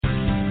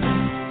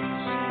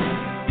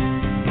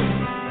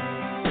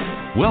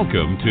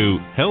Welcome to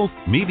Health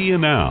Media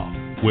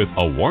Now with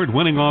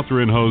award-winning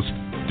author and host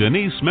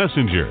Denise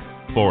Messenger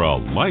for a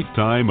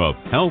lifetime of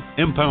health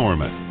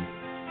empowerment.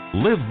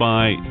 Live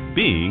by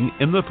being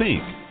in the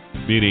pink,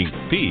 meaning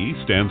P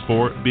stands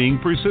for being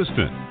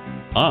persistent,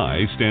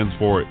 I stands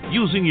for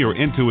using your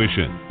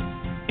intuition,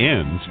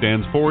 N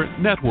stands for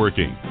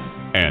networking,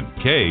 and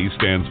K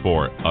stands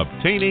for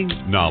obtaining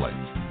knowledge.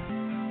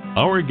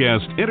 Our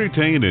guests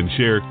entertain and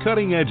share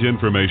cutting-edge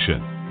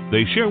information.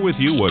 They share with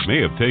you what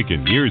may have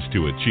taken years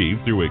to achieve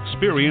through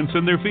experience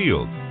in their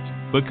field.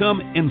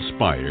 Become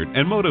inspired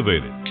and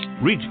motivated.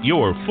 Reach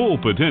your full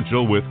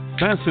potential with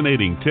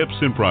fascinating tips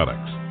and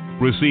products.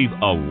 Receive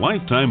a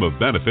lifetime of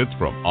benefits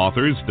from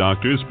authors,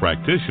 doctors,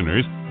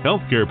 practitioners,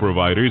 healthcare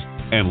providers,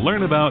 and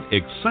learn about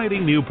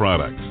exciting new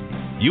products.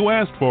 You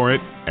asked for it,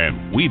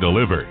 and we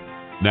deliver.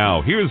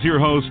 Now, here's your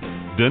host,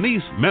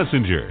 Denise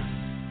Messenger.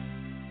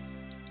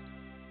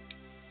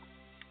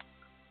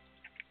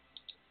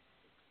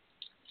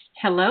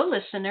 Hello,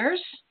 listeners.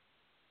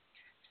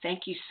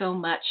 Thank you so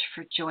much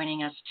for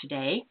joining us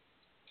today.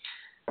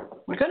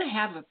 We're going to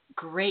have a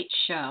great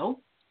show.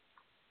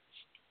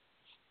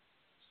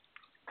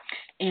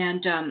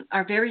 And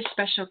our very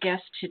special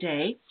guest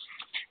today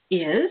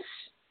is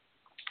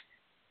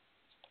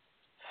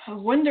a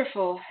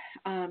wonderful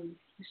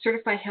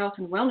certified health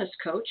and wellness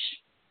coach.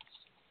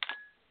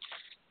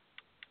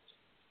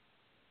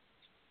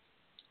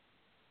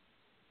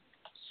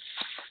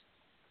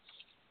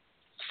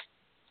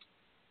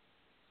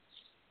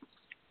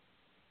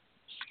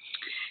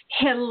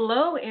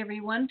 Hello,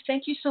 everyone.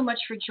 Thank you so much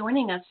for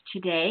joining us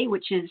today,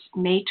 which is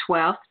May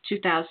 12th,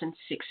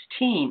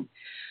 2016.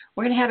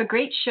 We're going to have a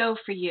great show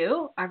for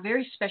you. Our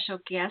very special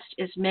guest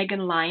is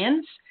Megan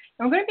Lyons,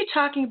 and we're going to be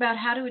talking about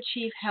how to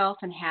achieve health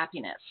and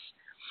happiness.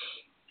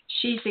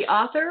 She's the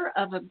author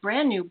of a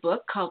brand new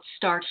book called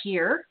Start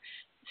Here,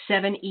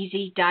 7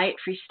 Easy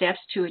Diet-Free Steps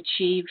to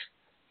Achieve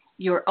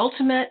Your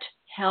Ultimate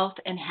Health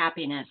and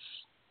Happiness.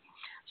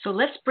 So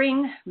let's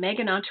bring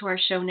Megan onto our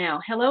show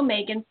now. Hello,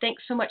 Megan.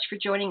 Thanks so much for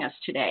joining us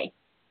today.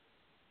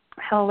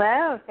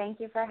 Hello.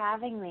 Thank you for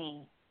having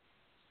me.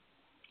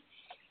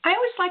 I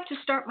always like to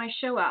start my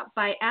show out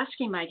by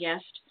asking my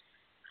guest,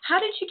 how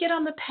did you get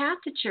on the path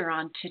that you're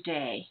on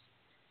today?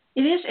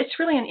 It's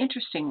really an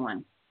interesting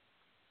one.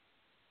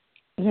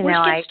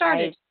 Let's get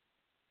started.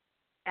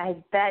 I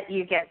bet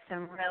you get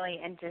some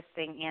really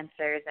interesting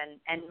answers,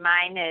 and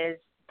mine is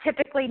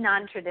typically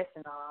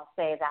non-traditional, I'll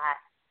say that.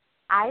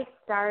 I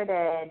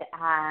studied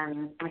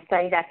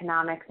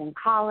economics in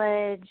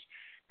college.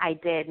 I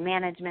did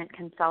management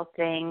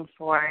consulting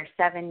for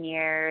 7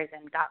 years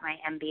and got my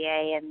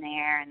MBA in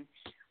there and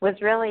was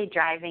really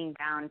driving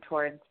down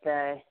towards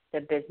the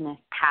business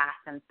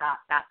path and thought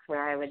that's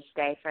where I would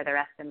stay for the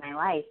rest of my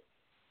life.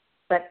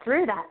 But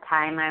through that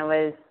time, I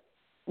was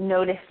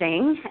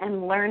noticing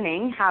and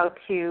learning how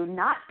to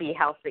not be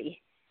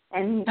healthy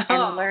and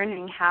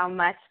learning how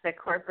much the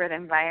corporate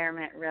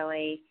environment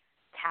really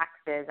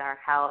taxes our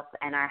health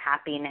and our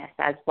happiness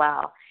as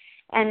well.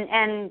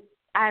 And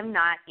I'm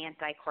not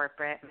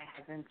anti-corporate. My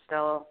husband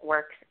still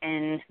works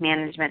in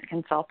management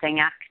consulting,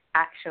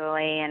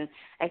 actually, and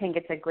I think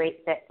it's a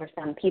great fit for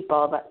some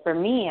people. But for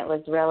me, it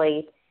was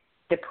really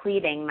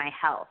depleting my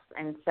health.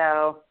 And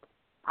so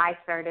I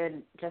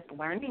started just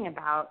learning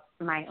about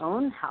my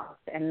own health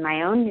and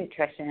my own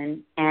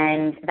nutrition,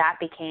 and that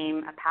became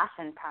a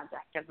passion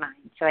project of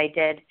mine. So I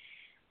did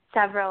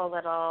several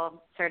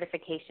little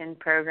certification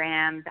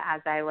programs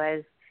as I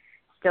was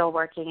still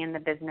working in the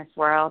business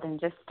world and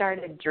just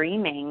started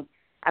dreaming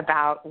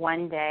about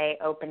one day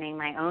opening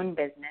my own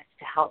business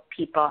to help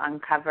people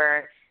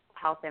uncover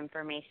health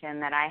information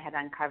that I had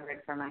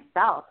uncovered for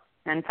myself.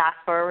 And fast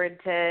forward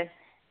to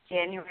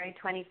January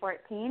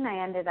 2014,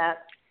 I ended up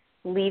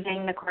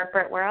leaving the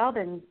corporate world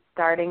and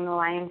starting the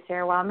Lyons-How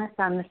Wellness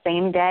on the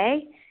same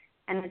day.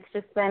 And it's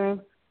just been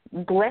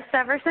bliss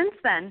ever since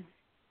then.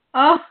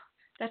 Oh,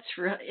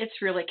 it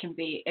really can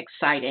be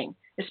exciting,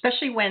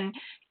 especially when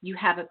you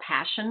have a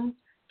passion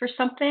for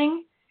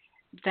something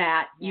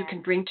that you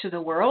can bring to the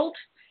world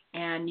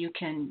and you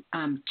can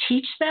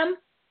teach them.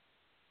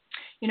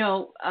 You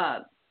know,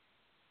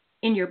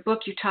 in your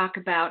book, you talk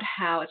about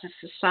how as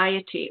a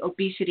society,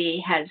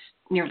 obesity has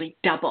nearly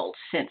doubled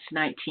since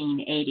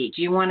 1980.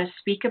 Do you want to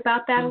speak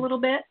about that a little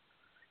bit?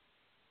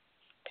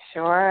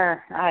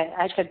 Sure.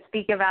 I could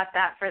speak about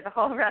that for the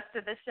whole rest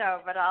of the show,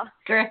 but I'll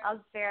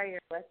spare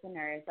your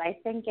listeners. I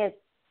think it's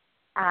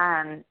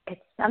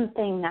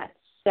something that's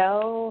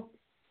so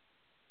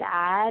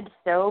sad,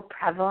 so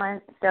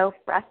prevalent, so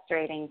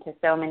frustrating to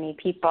so many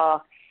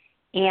people,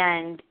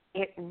 and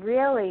it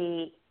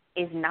really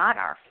is not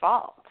our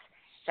fault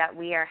that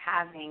we are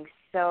having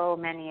so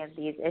many of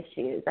these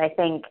issues. I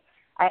think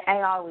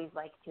I always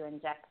like to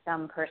inject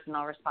some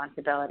personal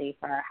responsibility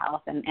for our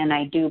health, and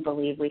I do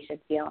believe we should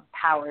feel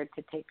empowered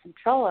to take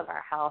control of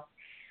our health.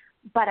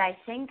 But I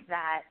think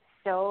that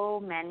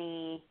so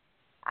many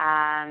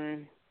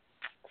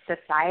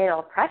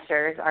societal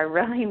pressures are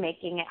really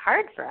making it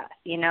hard for us.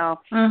 You know,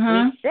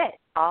 we sit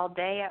all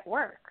day at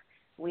work.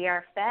 We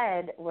are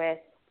fed with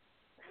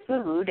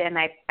food, and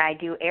I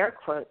do air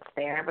quotes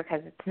there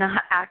because it's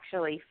not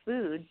actually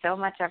food. So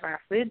much of our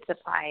food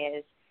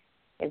supply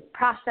is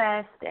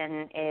processed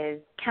and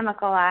is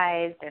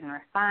chemicalized and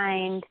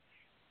refined.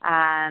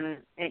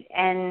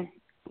 And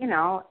you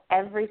know,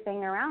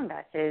 everything around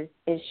us is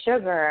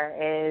sugar,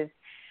 is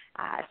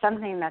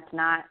something that's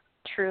not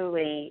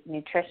truly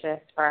nutritious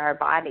for our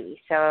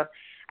body. So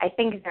I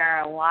think there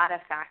are a lot of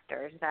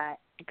factors that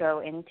go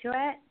into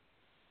it,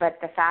 but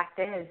the fact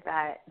is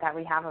that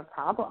we have a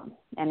problem.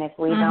 And if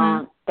we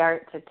don't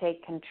start to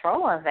take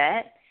control of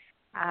it,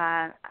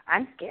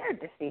 I'm scared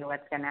to see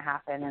what's going to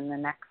happen in the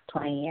next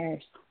 20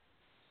 years.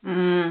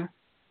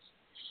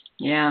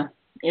 Yeah,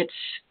 it's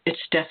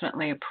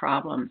definitely a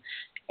problem,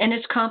 and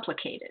it's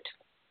complicated.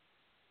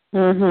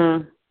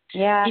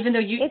 Yeah. Even though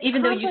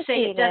you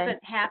say it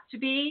doesn't have to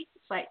be,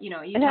 it's like, you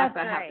know, you talk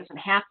about how it doesn't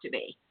have to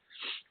be.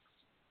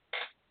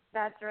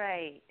 That's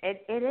right.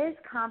 It is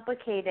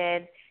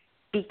complicated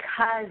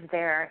because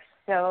there are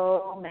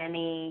so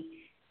many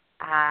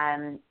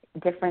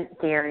different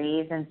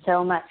theories and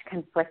so much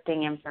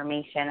conflicting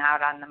information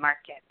out on the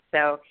market.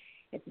 So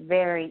it's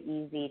very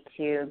easy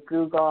to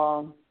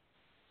Google,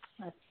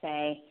 let's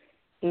say,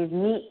 is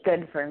meat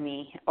good for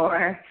me,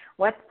 or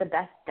what's the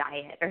best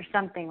diet, or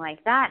something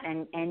like that,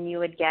 and you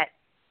would get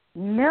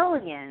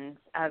millions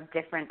of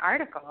different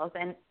articles,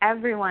 and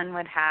everyone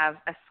would have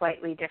a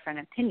slightly different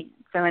opinion.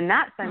 So in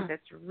that sense,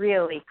 it's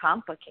really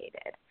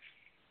complicated.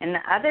 In the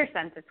other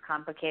sense it's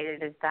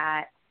complicated is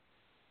that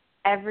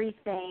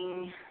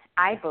everything,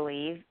 I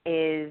believe,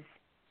 is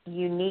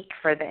unique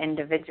for the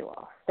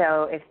individual.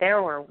 So if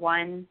there were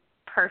one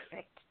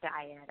perfect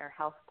diet or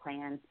health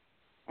plan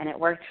and it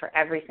worked for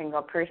every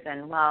single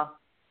person, well,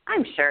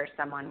 I'm sure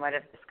someone would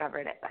have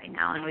discovered it by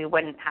now, and we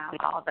wouldn't have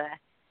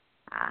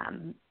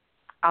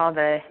all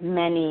the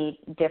many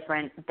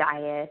different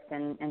diets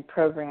and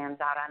programs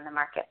out on the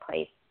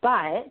marketplace.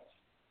 But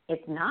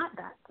it's not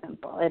that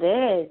simple. It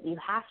is. You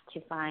have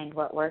to find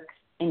what works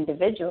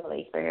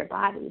individually for your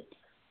body.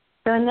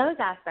 So in those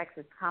aspects,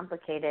 it's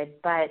complicated,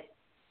 but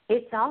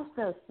it's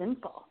also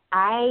simple.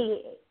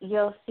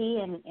 You'll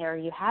see, or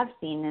you have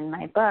seen in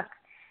my book,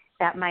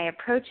 that my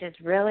approach is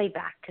really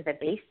back to the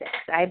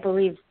basics. I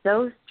believe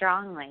so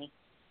strongly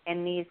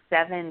in these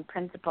 7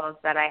 principles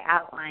that I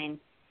outline,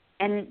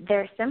 and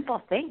they're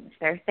simple things.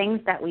 They're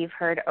things that we've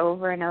heard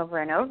over and over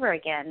and over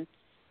again.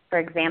 For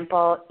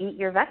example, eat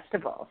your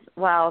vegetables.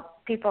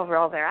 Well, people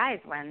roll their eyes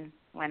when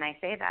I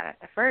say that at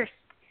the first,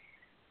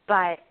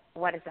 but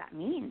what does that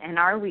mean? And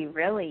are we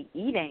really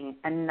eating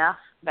enough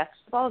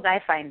vegetables?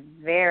 I find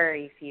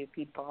very few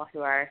people who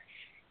are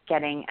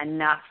getting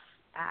enough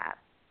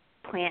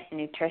plant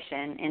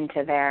nutrition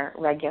into their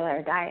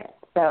regular diet.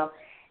 So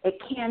it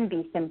can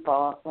be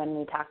simple when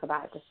we talk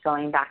about just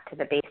going back to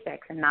the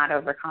basics and not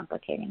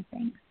overcomplicating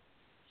things.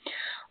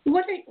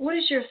 What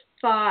is your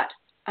thought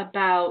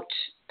about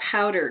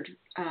powdered?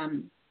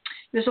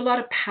 There's a lot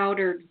of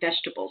powdered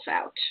vegetables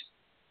out,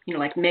 you know,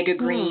 like mega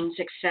greens,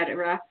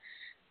 etc.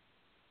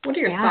 What are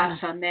your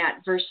thoughts on that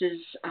versus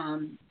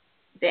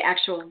the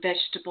actual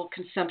vegetable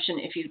consumption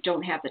if you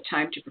don't have the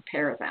time to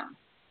prepare them?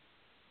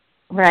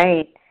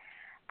 Right.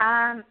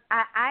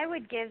 I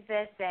would give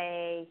this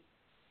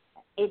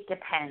it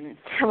depends,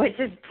 which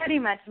is pretty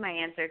much my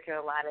answer to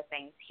a lot of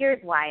things.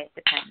 Here's why it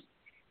depends.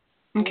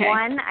 Okay.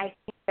 One, I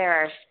think there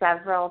are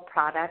several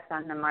products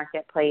on the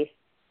marketplace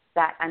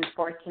that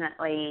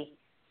unfortunately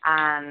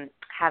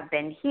have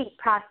been heat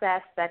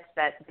processed such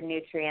that the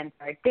nutrients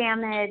are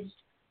damaged,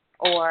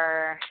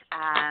 or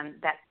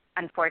that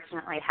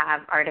unfortunately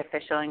have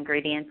artificial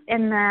ingredients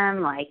in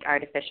them, like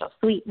artificial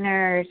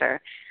sweeteners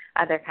or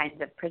other kinds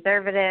of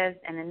preservatives.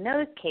 And in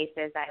those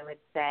cases, I would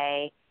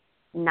say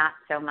not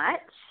so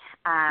much.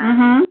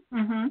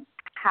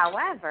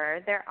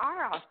 However, there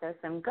are also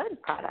some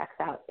good products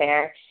out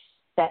there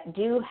that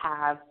do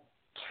have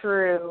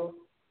true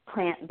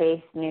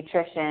plant-based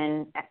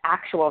nutrition,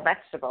 actual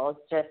vegetables,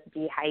 just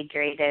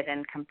dehydrated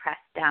and compressed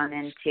down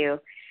into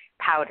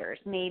powders,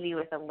 maybe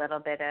with a little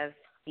bit of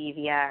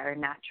stevia or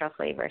natural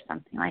flavor,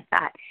 something like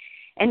that.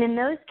 And in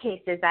those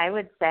cases, I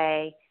would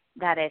say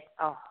that it's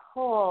a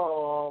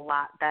whole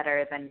lot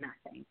better than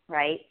nothing,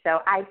 right? So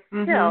I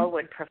still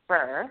would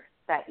prefer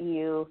that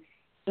you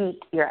eat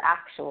your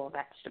actual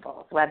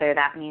vegetables, whether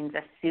that means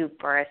a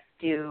soup or a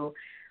stew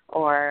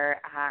or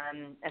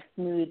a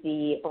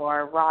smoothie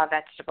or raw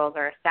vegetables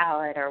or a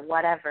salad or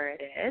whatever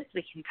it is.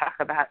 We can talk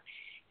about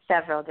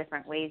several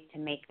different ways to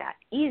make that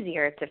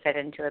easier to fit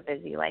into a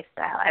busy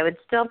lifestyle. I would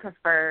still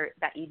prefer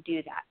that you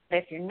do that. But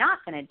if you're not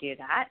going to do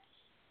that,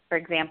 for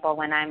example,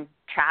 when I'm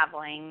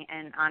traveling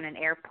and on an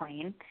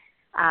airplane,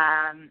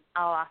 I'll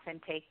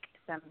often take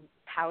some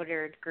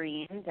powdered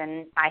greens,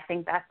 and I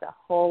think that's a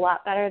whole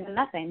lot better than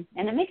nothing,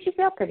 and it makes you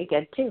feel pretty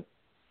good too.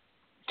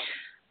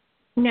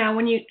 Now,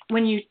 when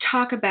you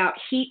talk about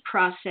heat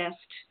processed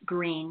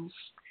greens,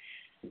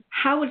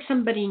 how would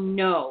somebody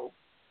know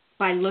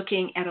by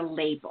looking at a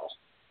label?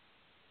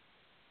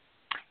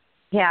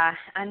 Yeah,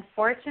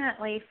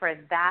 unfortunately for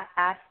that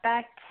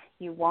aspect,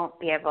 you won't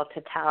be able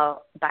to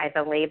tell by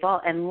the label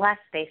unless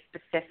they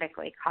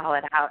specifically call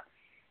it out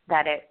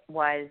that it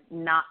was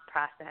not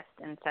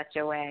processed in such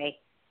a way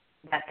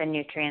that the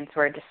nutrients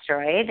were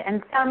destroyed.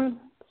 And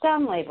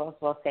some labels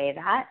will say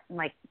that,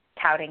 like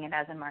touting it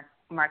as a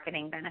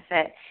marketing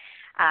benefit,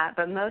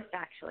 but most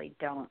actually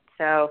don't.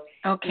 So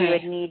you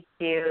would need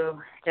to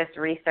just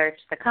research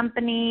the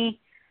company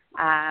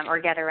or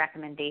get a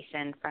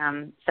recommendation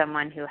from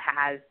someone who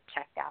has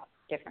checked out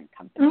different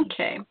companies.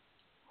 Okay.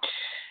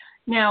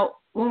 Now,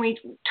 when we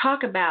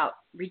talk about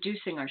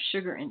reducing our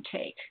sugar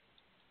intake,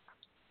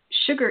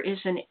 sugar is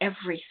in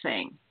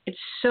everything. It's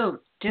so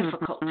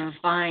difficult to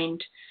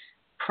find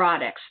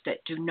products that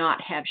do not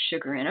have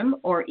sugar in them,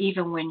 or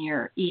even when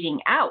you're eating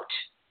out.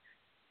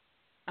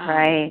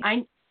 Right.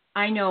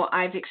 I know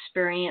I've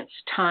experienced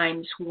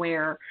times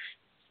where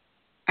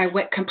I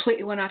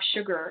completely went off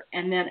sugar,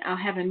 and then I'll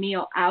have a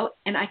meal out,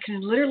 and I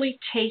can literally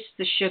taste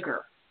the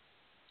sugar.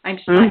 I'm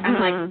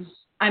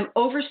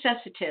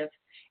oversensitive,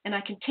 and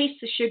I can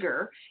taste the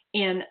sugar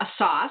in a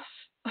sauce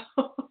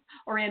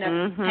or in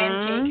a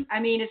pancake. I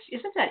mean,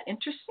 isn't that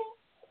interesting?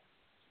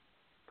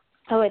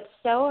 Oh, it's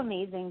so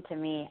amazing to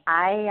me.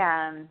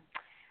 I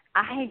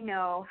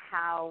know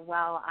how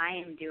well I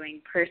am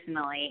doing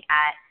personally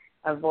at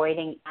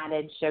avoiding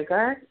added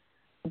sugar,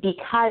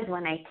 because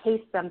when I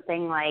taste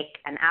something like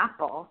an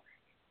apple,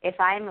 if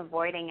I'm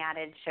avoiding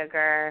added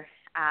sugar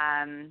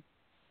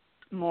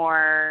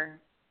more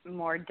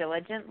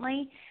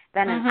diligently,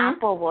 then an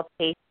apple will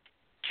taste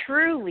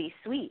truly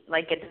sweet,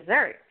 like a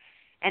dessert.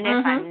 And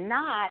if I'm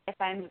not, if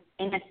I'm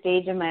in a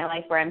stage in my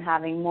life where I'm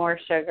having more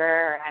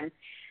sugar, or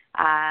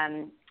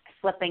I'm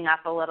slipping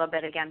up a little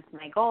bit against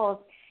my goals,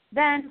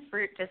 then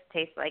fruit just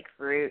tastes like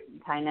fruit,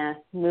 kind of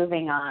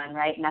moving on,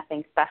 right?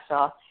 Nothing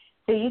special.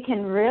 So you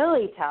can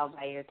really tell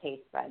by your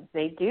taste buds.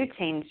 They do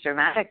change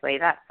dramatically.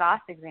 That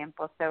sauce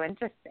example is so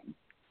interesting.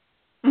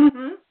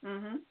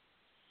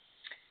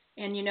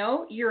 And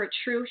you're a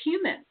true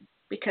human,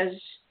 because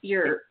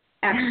you're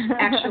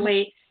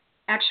actually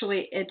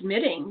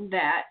admitting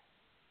that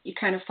you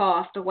kind of fall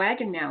off the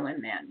wagon now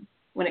and then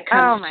when it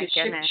comes to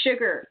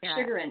sugar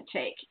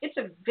intake. It's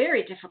a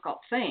very difficult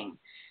thing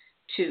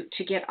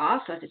to get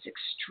off of. It's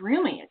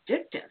extremely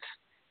addictive.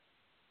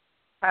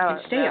 And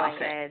stay off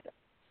it.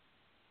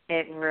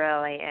 It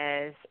really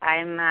is.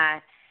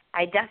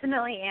 I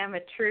definitely am a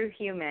true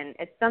human.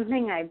 It's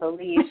something I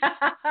believe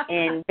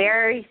in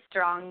very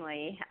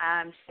strongly,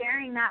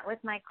 sharing that with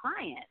my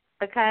clients,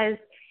 because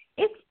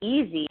it's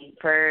easy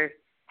for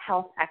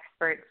health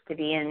experts to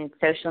be in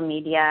social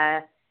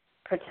media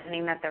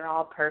pretending that they're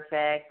all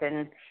perfect,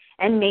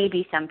 and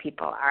maybe some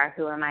people are.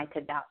 Who am I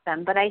to doubt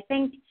them? But I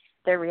think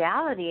the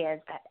reality is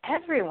that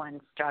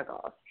everyone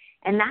struggles,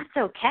 and that's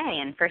okay.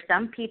 And for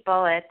some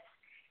people, it's,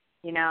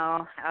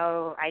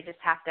 I just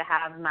have to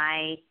have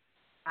my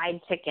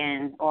fried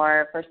chicken,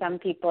 or for some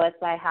people, it's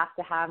I have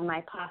to have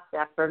my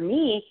pasta. For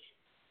me,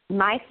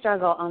 my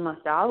struggle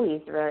almost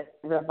always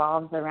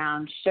revolves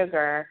around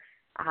sugar,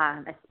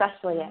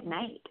 especially at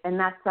night, and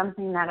that's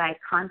something that I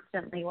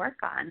constantly work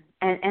on.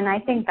 And I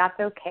think that's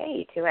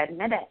okay to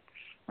admit it.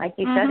 Like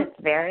you said, it's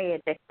very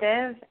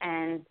addictive,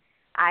 and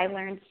I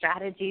learn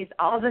strategies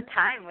all the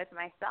time with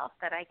myself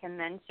that I can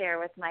then share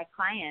with my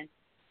clients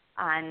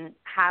on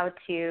how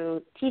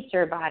to teach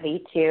your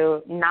body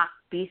to not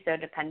be so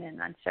dependent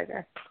on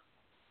sugar.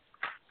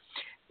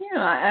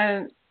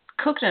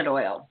 Coconut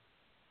oil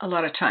a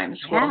lot of times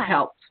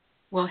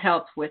will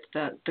help with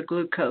the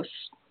glucose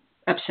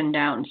ups and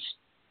downs.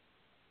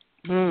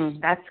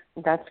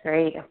 That's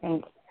great. I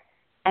think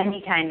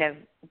any kind of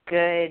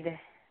good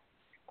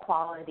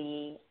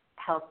quality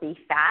healthy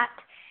fat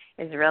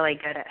is really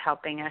good at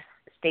helping us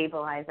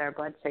stabilize our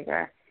blood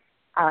sugar.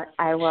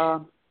 I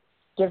will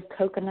give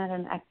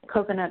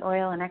coconut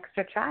oil an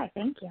extra try.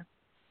 Thank you.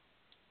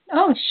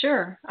 Oh,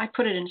 sure. I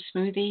put it in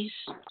smoothies.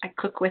 I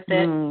cook with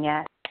it.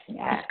 Yes.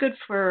 It's good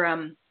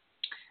for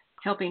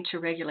helping to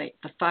regulate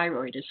the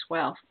thyroid as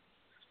well.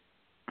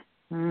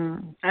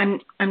 I'm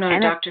not a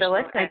doctor, so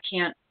I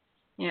can't.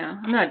 Yeah,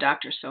 I'm not a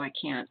doctor, so I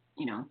can't,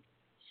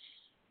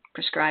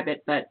 prescribe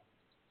it. But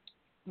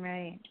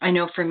right. I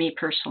know for me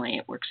personally,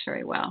 it works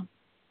very well.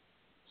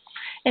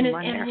 And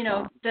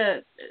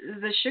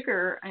the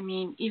sugar. I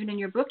mean, even in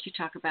your book, you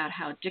talk about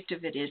how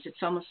addictive it is.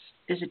 It's almost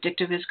as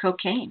addictive as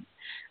cocaine.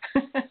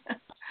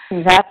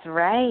 That's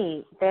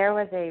right. There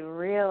was a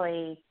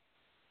really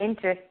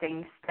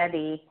interesting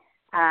study,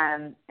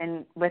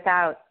 and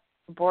without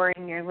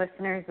boring your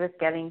listeners with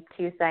getting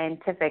too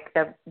scientific,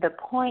 the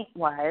point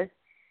was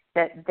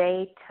that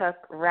they took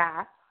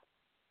rats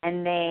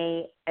and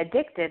they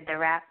addicted the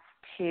rats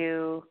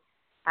to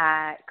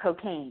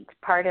cocaine.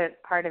 Part of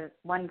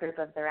one group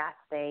of the rats,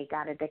 they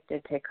got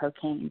addicted to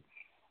cocaine.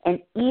 And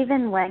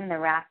even when the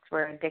rats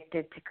were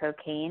addicted to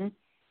cocaine,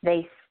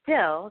 they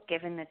still,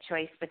 given the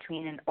choice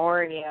between an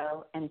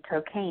Oreo and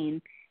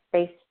cocaine,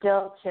 they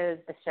still chose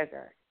the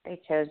sugar. They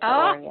chose the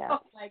Oreo. Oh,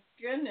 my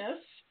goodness.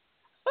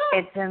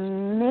 It's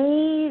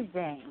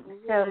amazing.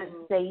 So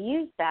they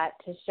use that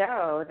to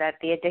show that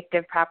the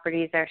addictive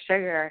properties of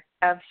sugar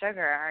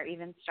are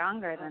even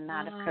stronger than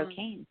that of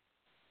cocaine.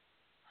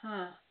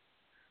 Huh.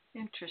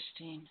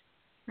 Interesting.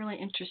 Really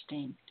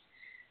interesting.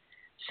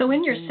 So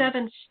in your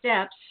 7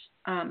 steps,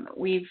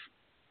 we've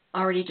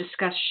already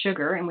discussed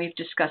sugar and we've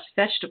discussed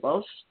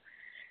vegetables.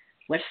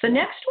 What's the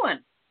next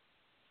one?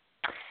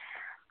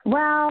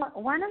 Well,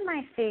 one of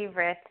my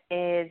favorites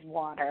is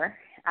water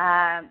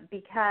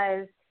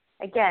because,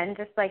 again,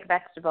 just like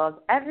vegetables,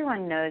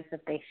 everyone knows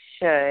that they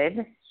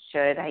should,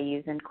 I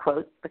use in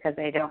quotes because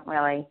I don't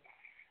really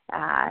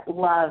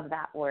love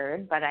that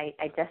word, but I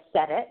just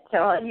said it, so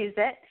I'll use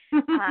it.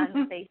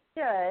 They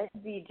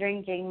should be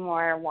drinking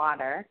more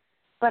water,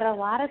 but a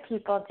lot of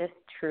people just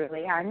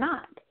truly are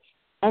not.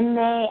 And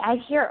I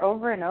hear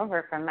over and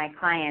over from my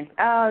clients,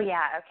 oh,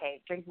 yeah,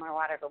 okay, drink more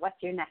water, but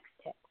what's your next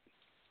tip?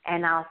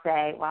 And I'll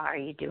say, well, are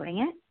you doing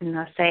it? And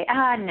they'll say,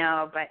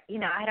 no, but,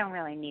 I don't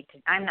really need to.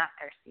 I'm not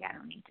thirsty. I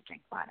don't need to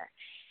drink water.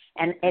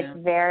 And it's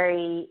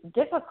very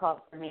difficult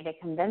for me to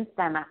convince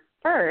them at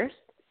first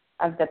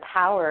of the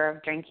power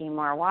of drinking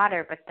more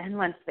water. But then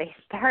once they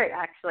start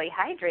actually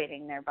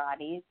hydrating their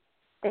bodies,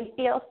 they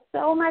feel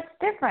so much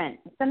different.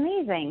 It's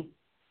amazing.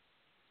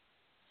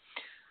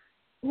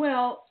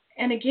 Well,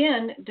 and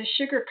again, the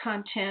sugar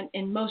content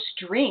in most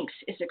drinks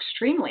is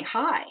extremely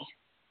high.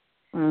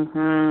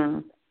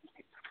 Mm-hmm.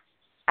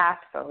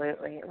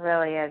 Absolutely. It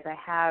really is. I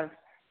have,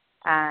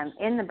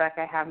 in the book,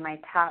 I have my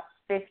top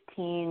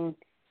 15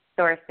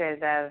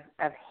 sources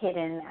of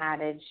hidden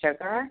added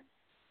sugar.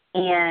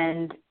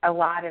 And a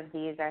lot of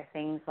these are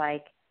things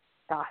like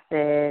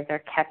sauces or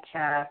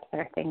ketchup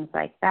or things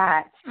like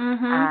that.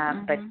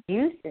 But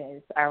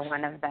juices are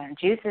one of them.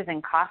 Juices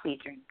and coffee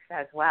drinks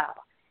as well.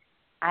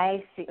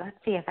 Let's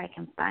see if I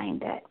can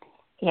find it.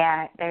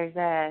 Yeah, there's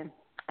a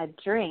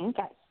drink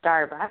at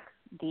Starbucks,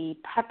 the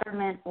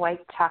peppermint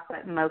white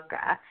chocolate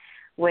mocha,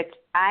 which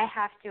I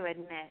have to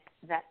admit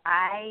that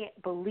I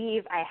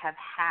believe I have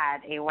had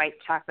a white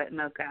chocolate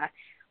mocha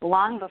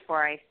long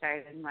before I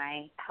started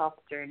my health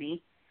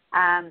journey.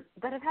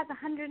 But it has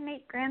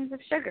 108 grams of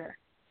sugar.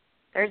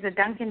 There's a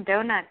Dunkin'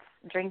 Donuts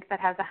drink that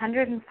has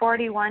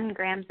 141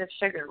 grams of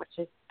sugar, which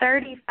is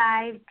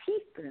 35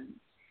 teaspoons.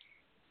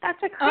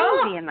 That's a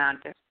crazy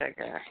amount of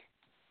sugar.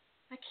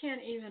 I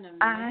can't even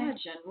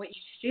imagine what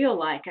you feel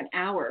like an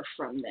hour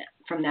from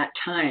that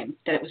time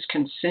that it was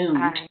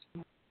consumed.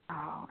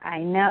 I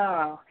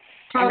know.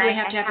 Probably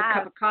have to have a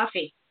cup of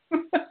coffee.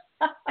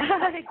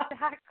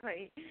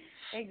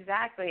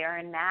 Exactly, or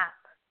a nap,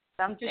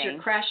 something. Because you're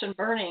crash and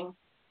burning.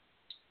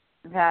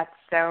 That's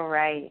so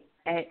right.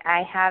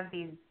 I have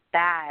these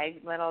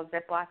little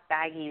Ziploc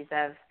baggies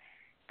of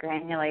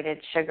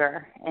granulated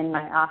sugar in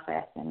my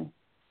office, and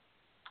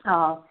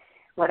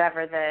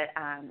whatever the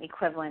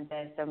equivalent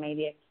is, so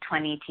maybe it's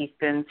 20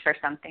 teaspoons for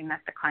something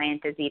that the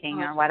client is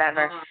eating or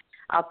whatever.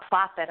 I'll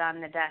plop it on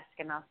the desk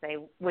and I'll say,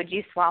 would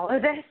you swallow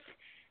this?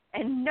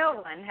 And no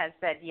one has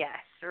said yes,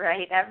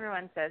 right?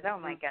 Everyone says, oh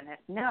my goodness,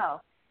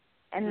 no.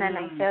 And then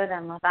I show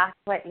them, well, that's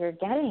what you're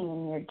getting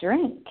in your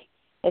drink.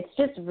 It's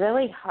just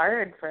really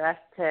hard for us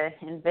to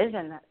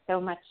envision that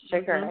so much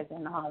sugar is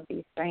in all of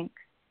these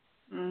drinks.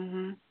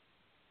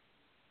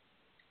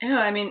 Yeah,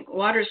 I mean,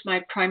 water's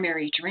my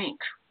primary drink.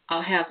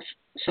 I'll have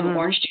some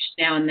orange juice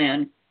now and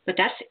then, but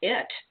that's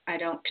it. I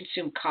don't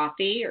consume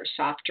coffee or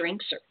soft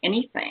drinks or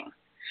anything.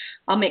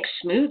 I'll make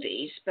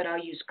smoothies, but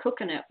I'll use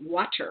coconut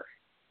water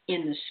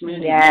in the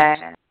smoothie.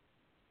 Yeah,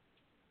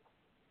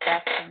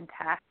 that's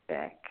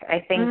fantastic. I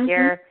think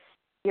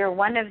you're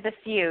one of the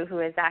few who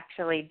is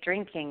actually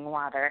drinking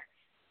water,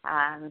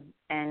 and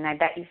I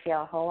bet you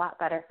feel a whole lot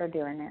better for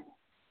doing it.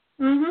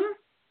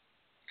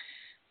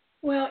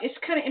 Well, it's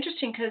kind of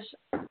interesting because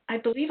I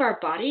believe our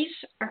bodies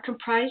are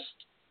comprised.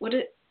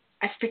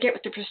 I forget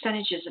what the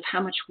percentage is of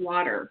how much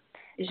water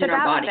is in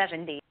our body.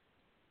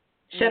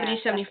 75%,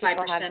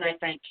 I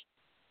think.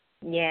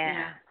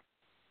 Yeah.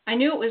 I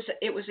knew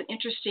it was an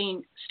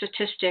interesting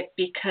statistic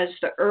because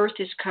the Earth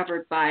is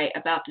covered by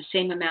about the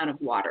same amount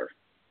of water.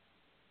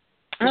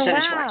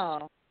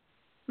 Percentage-wise.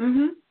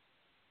 Oh,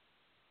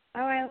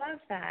 I love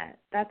that.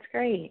 That's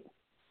great.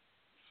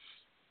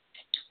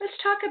 Let's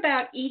talk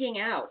about eating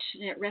out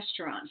at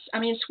restaurants. I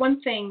mean, it's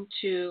one thing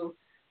to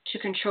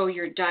control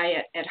your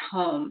diet at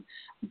home,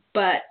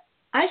 but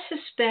I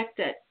suspect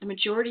that the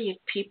majority of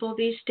people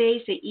these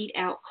days, they eat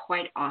out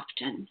quite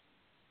often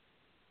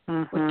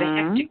with the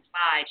hectic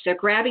lives. They're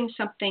grabbing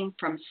something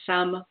from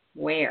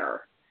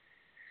somewhere.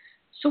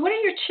 So what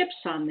are your tips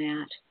on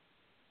that?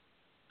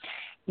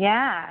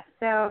 Yeah,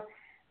 so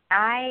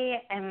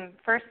I am,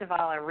 first of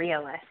all, a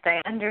realist.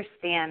 I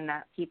understand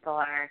that people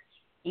are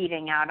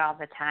eating out all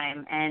the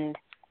time, and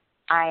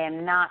I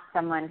am not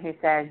someone who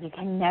says you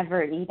can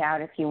never eat out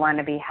if you want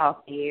to be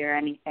healthy or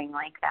anything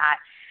like that.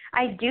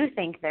 I do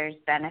think there's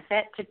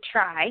benefit to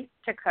try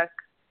to cook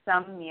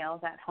some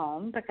meals at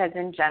home because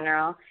in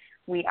general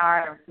we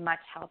are much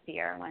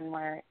healthier when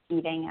we're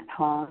eating at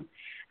home.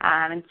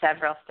 And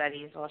several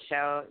studies will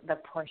show the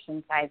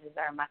portion sizes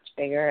are much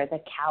bigger,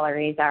 the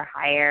calories are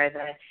higher,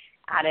 the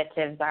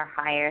additives are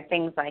higher,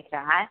 things like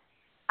that.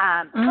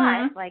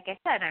 But like I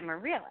said, I'm a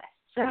realist.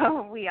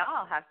 So we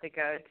all have to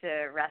go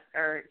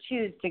to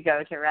choose to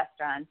go to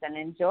restaurants and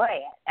enjoy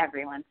it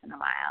every once in a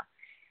while.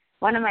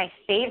 One of my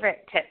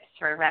favorite tips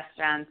for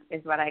restaurants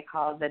is what I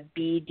call the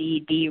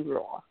BDD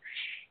rule.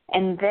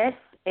 And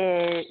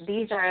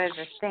these are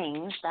the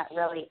things that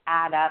really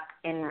add up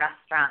in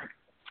restaurants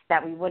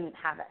that we wouldn't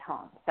have at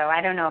home. So I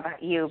don't know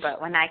about you,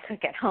 but when I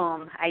cook at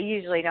home, I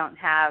usually don't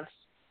have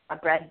a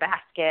bread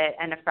basket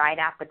and a fried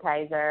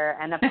appetizer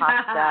and a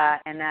pasta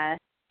and a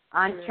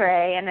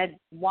entree and a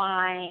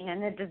wine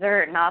and a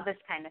dessert and all this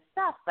kind of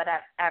stuff. But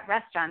at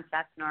restaurants,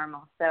 that's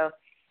normal. So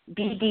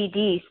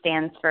BDD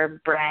stands for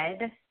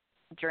bread,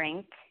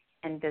 drink,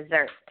 and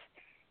dessert.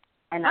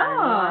 And on a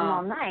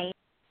normal night,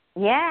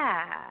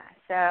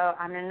 so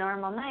on a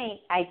normal night,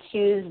 I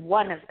choose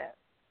one of those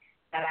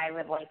that I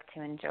would like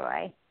to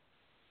enjoy.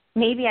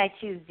 Maybe I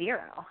choose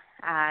 0,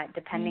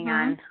 depending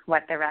on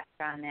what the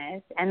restaurant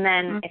is. And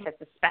then if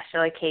it's a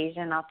special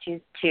occasion, I'll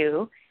choose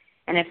 2.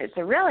 And if it's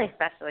a really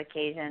special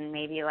occasion,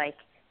 maybe like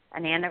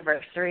an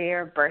anniversary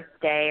or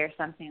birthday or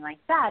something like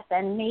that,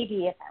 then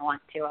maybe if I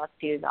want to, I'll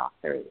choose all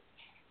 3.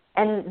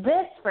 And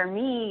this, for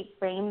me,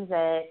 frames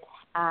it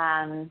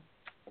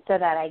so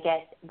that I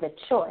get the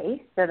choice,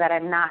 so that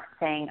I'm not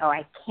saying, oh,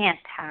 I can't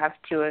have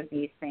 2 of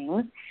these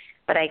things,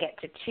 but I get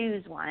to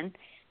choose one.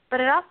 But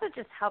it also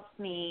just helps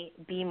me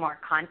be more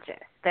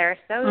conscious. There are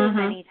so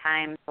many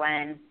times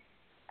when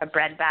a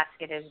bread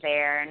basket is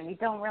there and we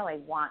don't really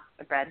want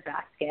the bread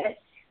basket,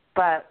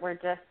 but we're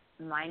just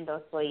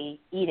mindlessly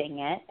eating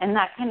it, and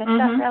that kind of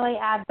stuff really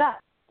adds up.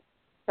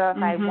 So if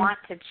I want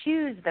to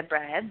choose the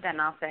bread,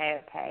 then I'll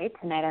say, okay,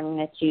 tonight I'm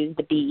going to choose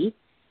the B.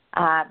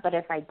 But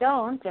if I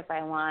don't, if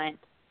I want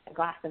a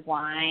glass of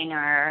wine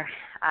or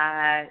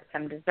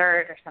some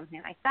dessert or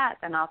something like that,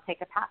 then I'll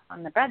take a pass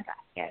on the bread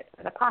basket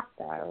or the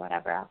pasta or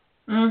whatever else.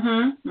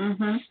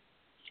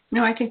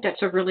 No, I think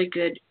that's a really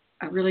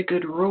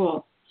good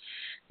rule.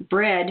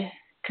 Bread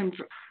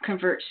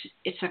converts,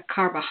 it's a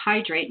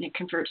carbohydrate, and it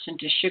converts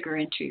into sugar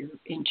into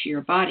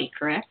your body,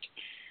 correct?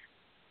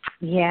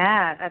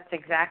 Yeah, that's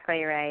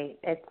exactly right.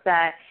 It's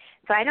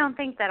so I don't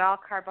think that all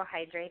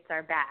carbohydrates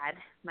are bad.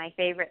 My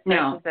favorite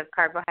sources of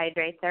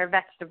carbohydrates are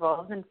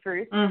vegetables and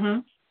fruits.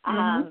 But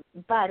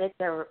bread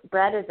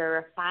is a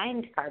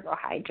refined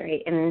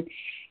carbohydrate, and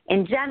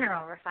in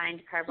general,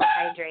 refined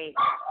carbohydrates,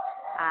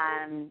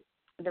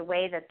 the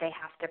way that they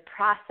have to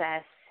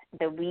process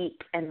the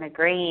wheat and the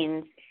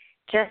grains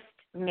just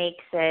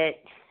makes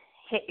it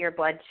hit your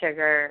blood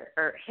sugar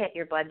or hit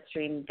your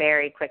bloodstream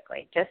very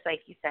quickly. Just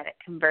like you said, it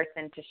converts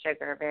into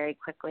sugar very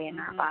quickly in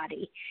our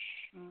body.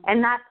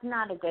 And that's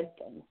not a good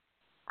thing.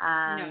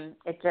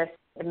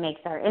 It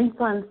makes our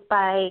insulin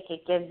spike.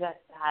 It gives us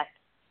that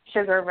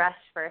sugar rush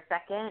for a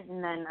second,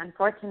 and then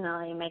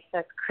unfortunately makes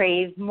us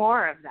crave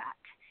more of that.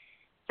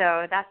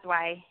 So that's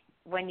why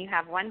when you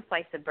have one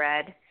slice of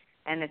bread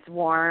and it's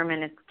warm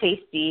and it's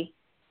tasty,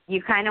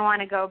 you kind of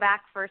want to go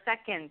back for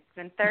seconds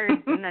and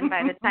thirds, and then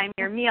by the time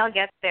your meal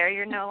gets there,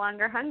 you're no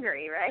longer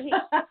hungry, right?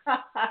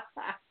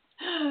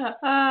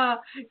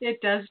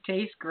 It does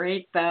taste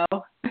great, though.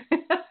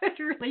 It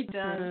really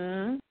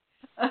does.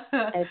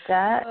 It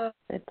does.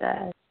 It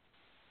does.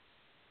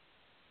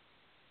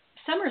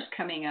 Summer's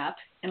coming up,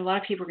 and a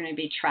lot of people are going to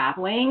be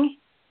traveling.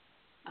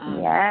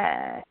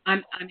 Yeah.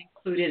 I'm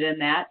included in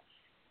that.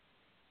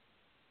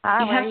 Where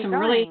have are you some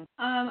going? really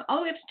all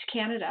the way up to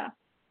Canada.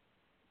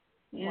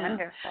 Yeah.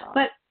 Wonderful.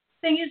 But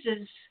the thing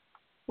is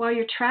while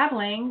you're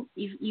traveling,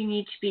 you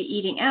need to be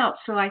eating out.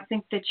 So I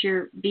think that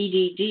your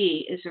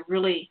BDD is a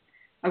really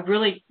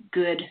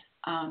good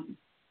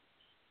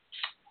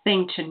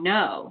thing to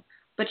know.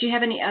 But do you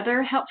have any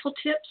other helpful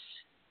tips?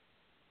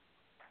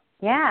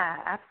 Yeah,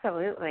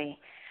 absolutely.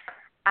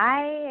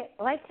 I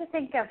like to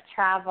think of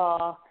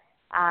travel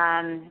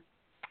and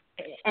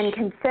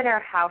consider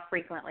how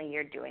frequently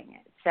you're doing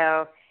it.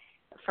 So,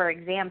 for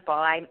example,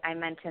 I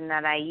mentioned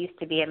that I used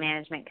to be a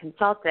management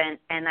consultant,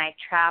 and I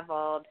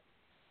traveled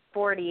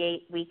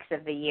 48 weeks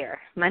of the year,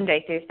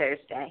 Monday through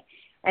Thursday.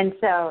 And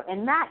so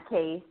in that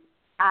case,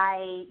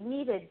 I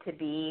needed to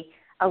be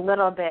a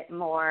little bit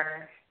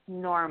more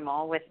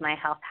normal with my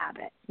health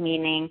habits,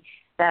 meaning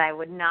that I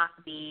would not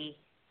be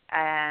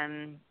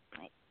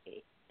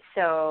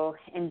so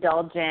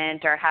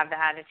indulgent or have the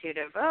attitude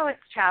of, oh, it's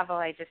travel,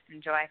 I just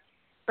enjoy.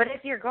 But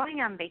if you're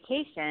going on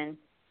vacation,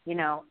 you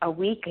know, a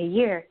week a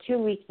year, 2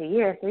 weeks a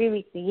year, 3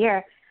 weeks a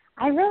year,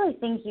 I really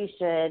think you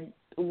should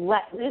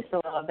let loose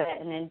a little bit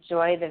and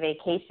enjoy the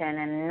vacation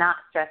and not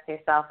stress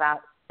yourself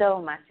out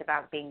so much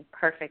about being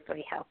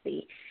perfectly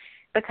healthy,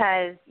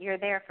 because you're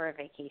there for a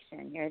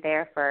vacation. You're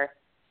there for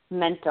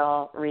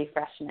mental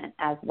refreshment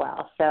as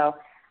well. So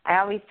I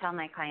always tell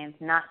my clients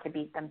not to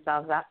beat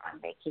themselves up on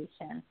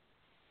vacation.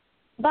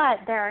 But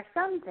there are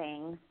some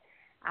things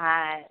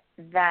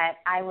that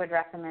I would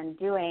recommend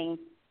doing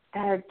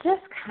that are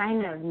just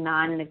kind of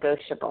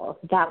non-negotiables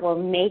that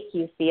will make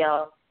you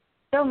feel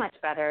so much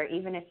better,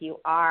 even if you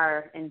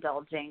are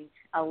indulging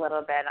a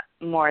little bit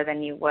more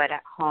than you would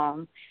at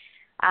home.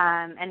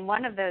 And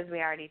one of those we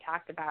already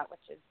talked about,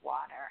 which is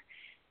water.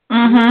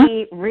 Mm-hmm.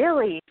 We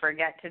really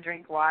forget to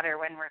drink water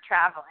when we're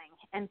traveling,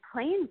 and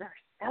planes are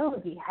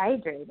so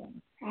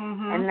dehydrating.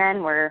 Mm-hmm. And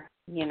then we're,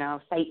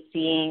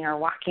 sightseeing or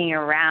walking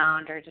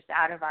around or just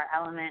out of our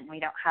element, and we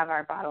don't have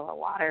our bottle of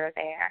water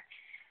there.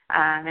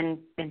 And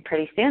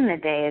pretty soon the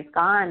day is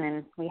gone,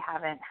 and we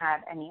haven't had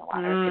any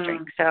water to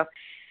drink. So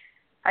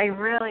I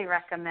really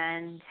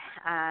recommend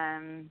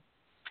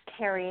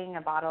carrying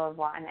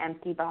an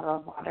empty bottle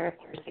of water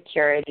through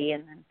security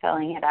and then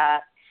filling it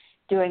up,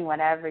 doing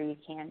whatever you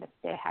can to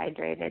stay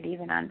hydrated,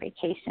 even on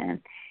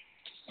vacation.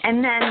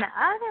 And then the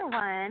other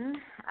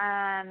one,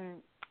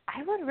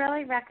 I would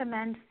really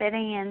recommend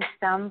fitting in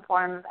some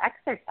form of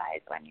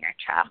exercise when you're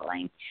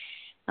traveling.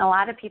 And a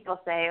lot of people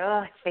say,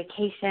 oh, it's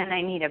vacation,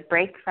 I need a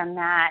break from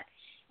that.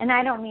 And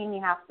I don't mean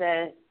you have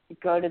to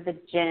go to the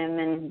gym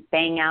and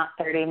bang out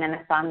 30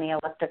 minutes on the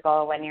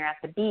elliptical when you're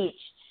at the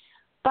beach.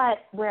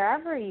 But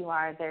wherever you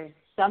are, there's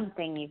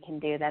something you can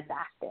do that's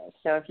active.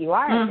 So if you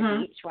are at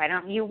the beach, why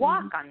don't you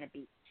walk on the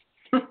beach?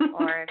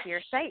 Or if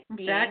you're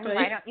sightseeing,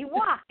 why don't you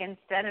walk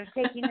instead of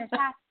taking a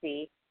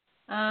taxi?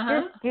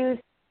 Just do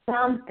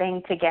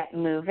something to get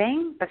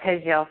moving,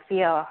 because you'll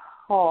feel a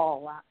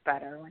whole lot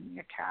better when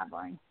you're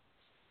traveling.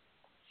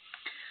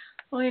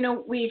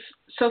 Well, we've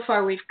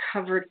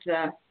covered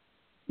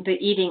the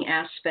eating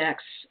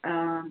aspects,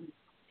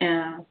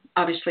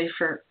 obviously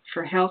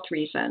for health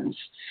reasons.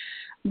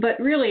 But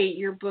really,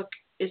 your book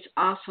is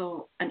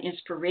also an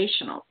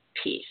inspirational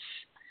piece.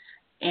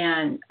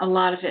 And a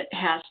lot of it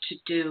has to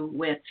do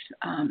with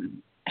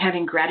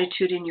having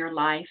gratitude in your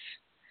life,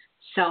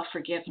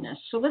 self-forgiveness.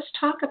 So let's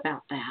talk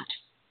about that.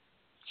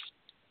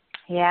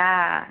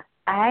 Yeah.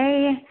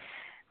 I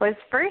was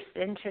first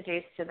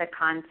introduced to the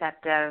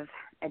concept of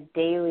a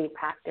daily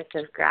practice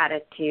of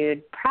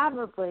gratitude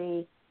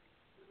probably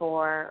 4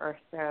 or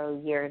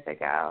so years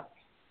ago.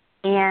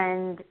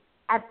 And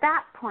at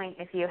that point,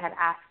 if you had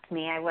asked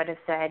me, I would have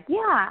said,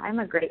 yeah, I'm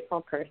a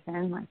grateful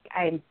person. Like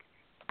I'm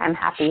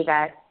happy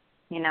that,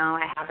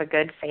 I have a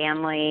good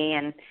family,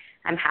 and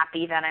I'm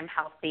happy that I'm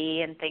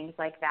healthy and things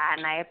like that.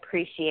 And I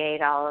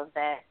appreciate all of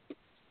this.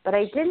 But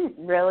I didn't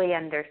really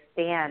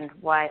understand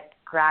what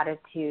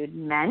gratitude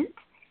meant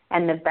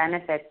and the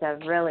benefits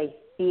of really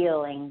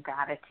feeling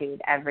gratitude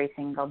every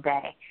single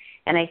day.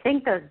 And I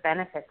think those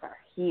benefits are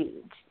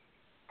huge.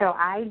 So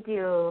I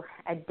do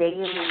a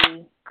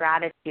daily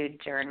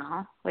gratitude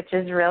journal, which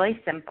is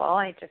really simple.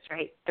 I just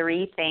write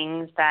 3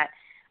 things that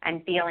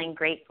I'm feeling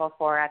grateful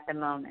for at the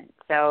moment.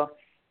 So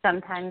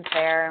sometimes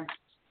they're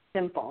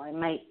simple. It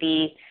might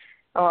be,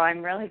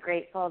 I'm really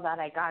grateful that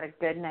I got a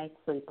good night's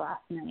sleep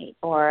last night,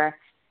 or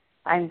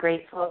I'm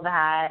grateful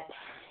that,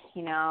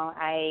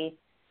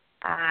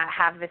 I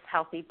have this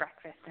healthy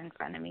breakfast in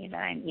front of me that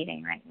I'm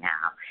eating right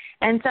now.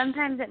 And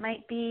sometimes it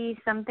might be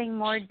something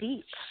more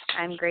deep.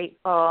 I'm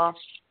grateful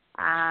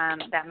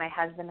that my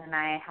husband and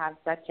I have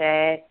such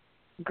a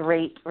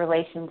great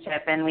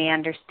relationship and we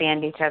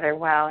understand each other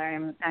well,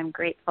 or I'm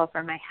grateful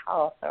for my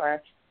health,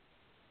 or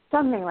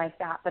something like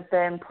that. But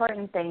the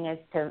important thing is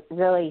to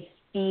really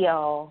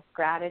feel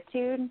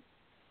gratitude.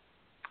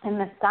 And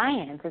the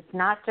science, it's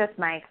not just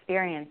my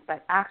experience,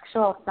 but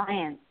actual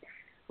science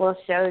will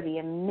show the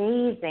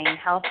amazing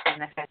health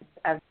benefits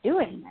of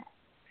doing this.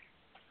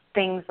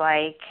 Things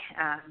like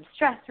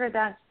stress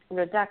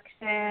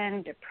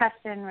reduction,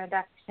 depression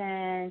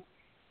reduction,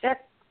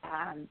 just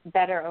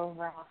better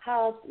overall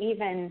health,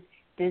 even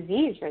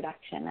disease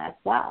reduction as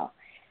well.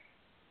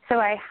 So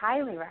I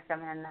highly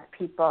recommend that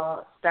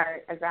people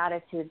start a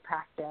gratitude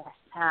practice.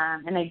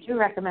 And I do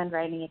recommend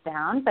writing it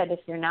down, but if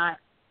you're not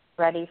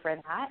ready for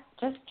that,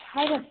 just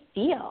try to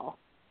feel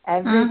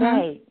every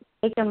day.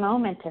 Take a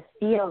moment to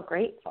feel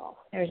grateful.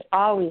 There's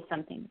always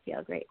something to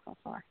feel grateful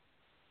for.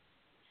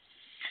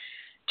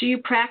 Do you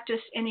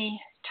practice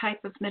any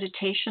type of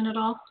meditation at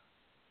all?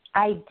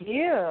 I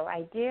do.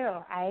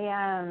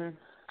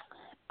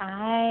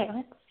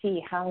 Let's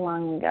see how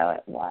long ago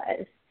it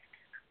was.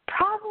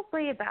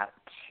 Probably about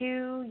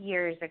 2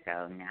 years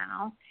ago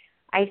now,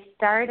 I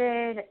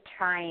started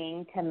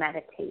trying to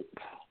meditate.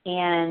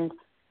 And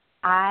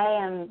I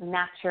am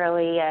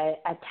naturally a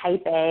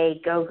type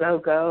A, go, go,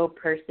 go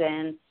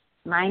person.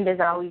 Mind is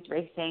always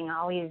racing,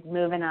 always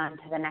moving on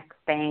to the next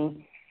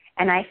thing.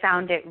 And I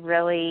found it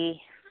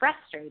really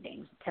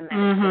frustrating to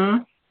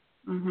meditate.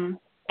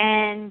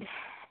 And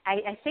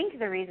I think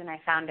the reason I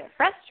found it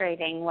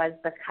frustrating was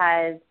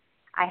because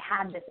I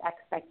had this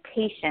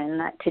expectation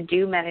that to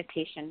do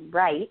meditation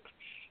right,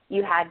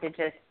 you had to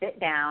just sit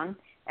down,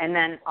 and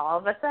then all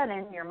of a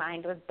sudden your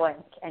mind was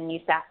blank, and you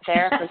sat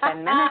there for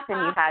 10 minutes and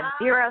you had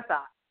zero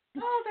thoughts.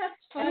 Oh, that's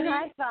funny. And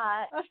I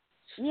thought,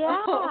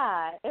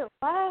 yeah, it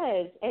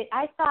was.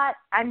 I thought,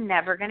 I'm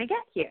never going to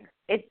get here.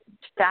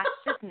 That's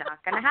just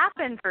not going to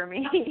happen for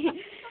me.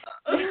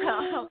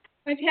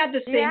 I've had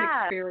the same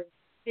experience,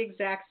 the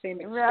exact same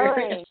experience.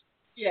 Really?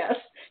 Yes.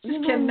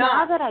 Just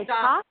now that I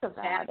talk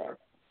about it.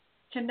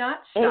 Cannot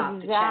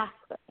stop.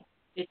 Exactly.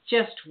 It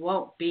just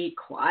won't be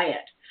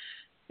quiet.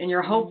 and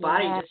your whole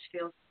body just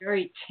feels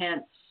very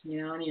tense,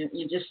 and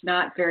you're just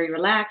not very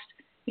relaxed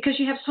because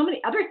you have so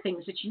many other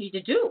things that you need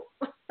to do.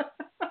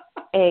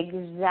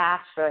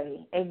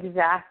 Exactly.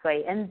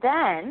 And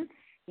then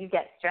you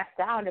get stressed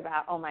out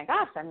about, oh my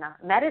gosh, I'm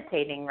not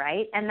meditating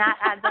right. And that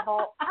adds a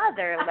whole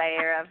other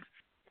layer of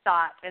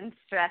thought and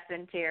stress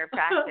into your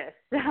practice.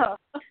 So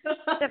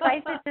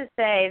suffice it to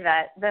say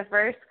that the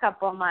first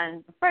couple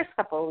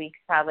of weeks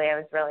probably, I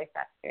was really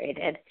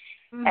frustrated.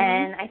 Mm-hmm.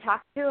 And I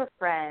talked to a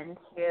friend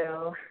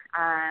who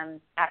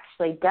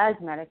actually does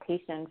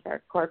meditation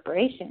for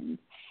corporations.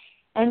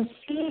 And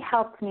she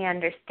helped me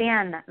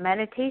understand that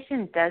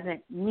meditation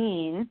doesn't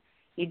mean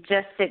you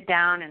just sit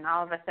down and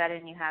all of a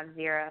sudden you have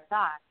zero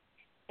thoughts.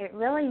 It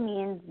really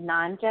means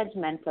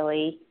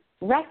non-judgmentally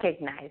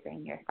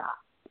recognizing your thoughts.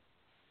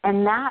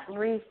 And that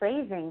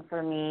rephrasing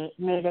for me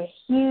made a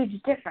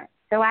huge difference.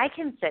 So I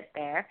can sit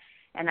there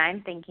and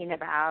I'm thinking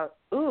about,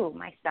 ooh,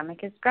 my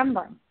stomach is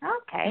grumbling.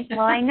 Okay,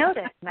 well, I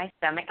noticed my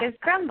stomach is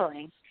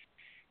grumbling.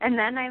 And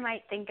then I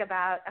might think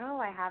about, oh,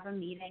 I have a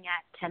meeting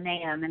at 10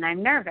 a.m. and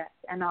I'm nervous.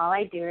 And all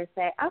I do is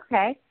say,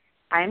 okay,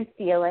 I'm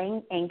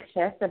feeling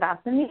anxious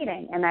about the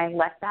meeting. And I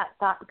let that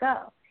thought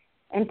go.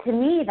 And to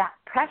me, that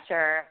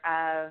pressure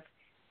of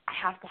I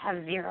have to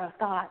have zero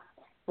thoughts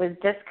was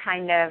just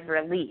kind of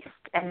released.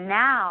 And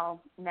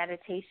now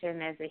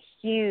meditation is a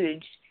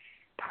huge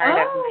part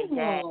of my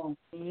day.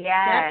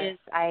 Yes.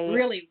 That is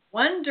really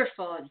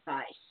wonderful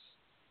advice.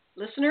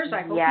 Listeners,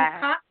 I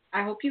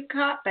hope you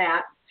caught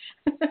that.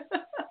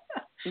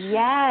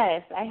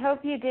 Yes, I hope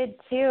you did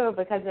too,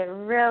 because it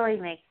really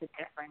makes a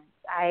difference.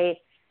 I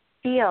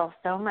feel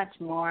so much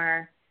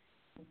more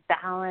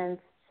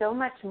balanced, so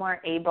much more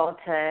able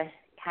to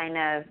kind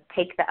of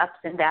take the ups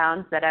and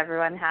downs that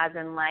everyone has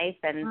in life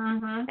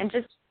and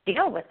just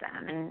deal with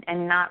them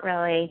and not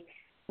really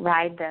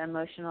ride the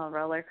emotional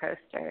roller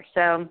coaster.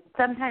 So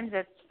sometimes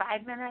it's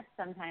 5 minutes,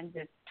 sometimes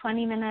it's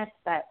 20 minutes,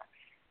 but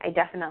I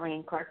definitely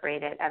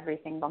incorporate it every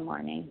single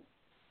morning.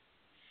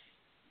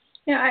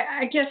 Yeah,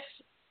 I guess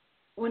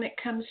when it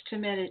comes to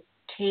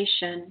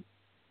meditation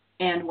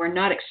and we're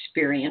not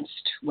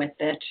experienced with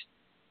it,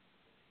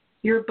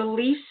 your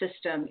belief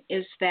system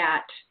is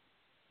that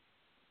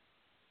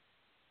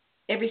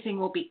everything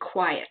will be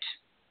quiet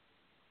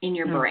in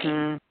your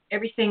brain.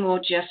 Everything will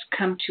just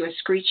come to a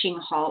screeching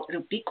halt.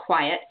 It'll be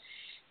quiet,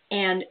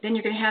 and then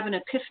you're going to have an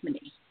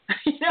epiphany.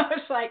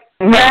 It's like,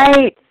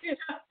 right. You're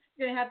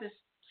going to have this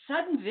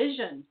sudden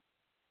vision,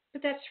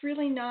 but that's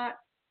really not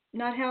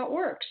how it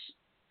works.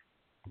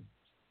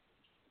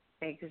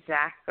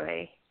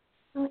 Exactly.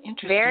 Oh,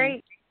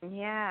 interesting.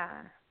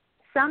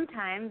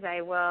 Sometimes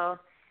I will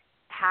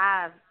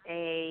have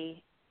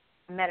a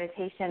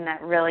meditation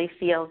that really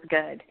feels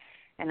good,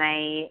 and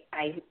I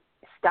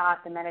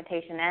stop, the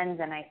meditation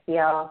ends, and I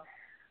feel,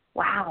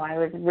 wow,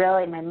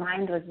 my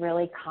mind was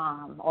really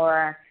calm,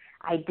 or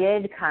I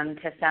did come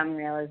to some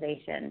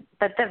realization.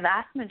 But the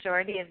vast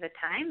majority of the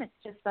time, it's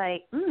just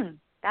like,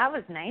 that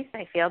was nice.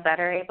 I feel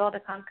better able to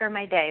conquer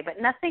my day,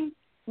 but nothing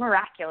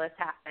miraculous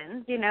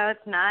happens.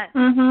 It's not,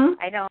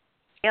 I don't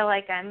feel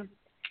like I'm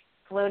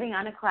floating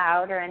on a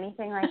cloud or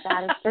anything like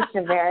that. It's just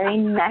a very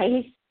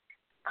nice,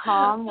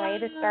 calm way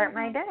to start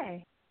my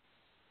day.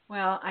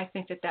 Well, I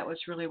think that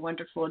was really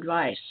wonderful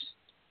advice.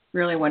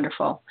 Really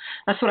wonderful.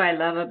 That's what I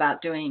love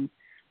about doing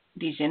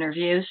these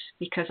interviews,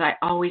 because I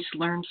always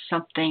learn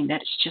something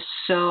that is just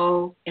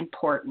so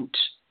important.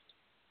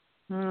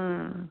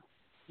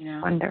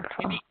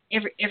 Wonderful.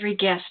 Every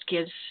guest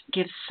gives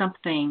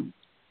something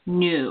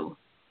new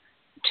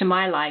to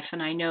my life,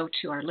 and I know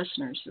to our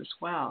listeners as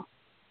well.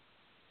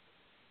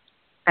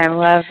 I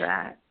love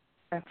that.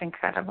 That's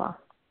incredible.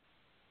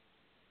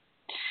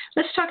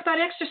 Let's talk about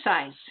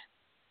exercise.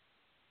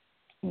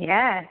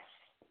 Yes.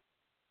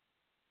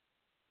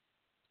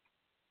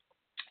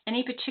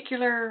 Any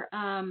particular,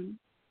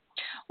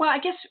 well, I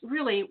guess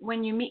really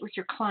when you meet with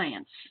your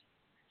clients,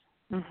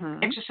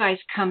 exercise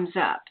comes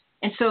up.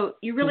 And so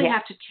you really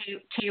have to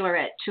tailor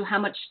it to how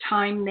much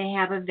time they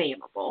have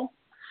available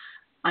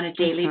on a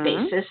daily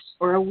basis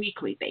or a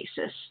weekly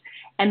basis.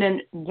 And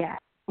then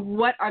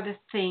what are the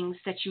things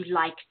that you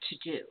like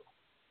to do?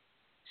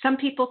 Some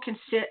people can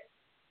sit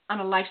on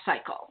a life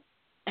cycle,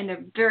 and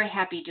they're very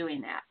happy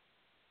doing that.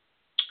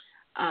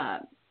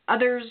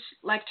 Others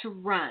like to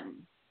run.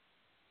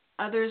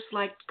 Others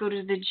like to go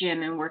to the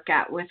gym and work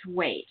out with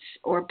weights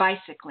or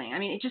bicycling. I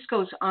mean, it just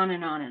goes on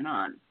and on and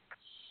on.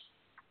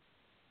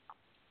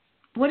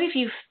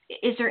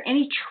 Is there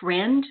any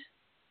trend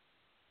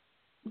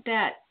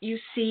that you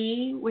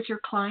see with your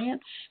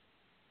clients?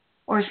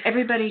 Or is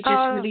everybody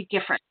just really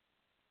different?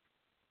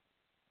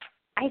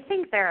 I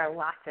think there are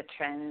lots of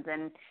trends,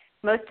 and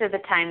most of the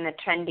time the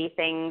trendy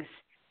things,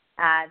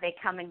 they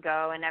come and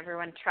go, and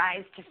everyone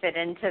tries to fit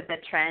into the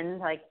trend.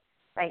 Like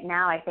right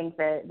now, I think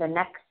the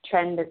next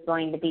trend is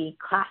going to be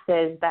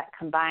classes that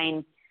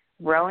combine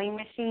rowing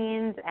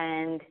machines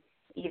and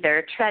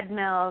either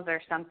treadmills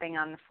or something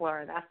on the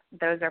floor.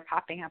 Those are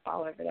popping up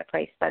all over the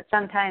place. But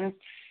sometimes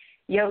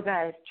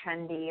yoga is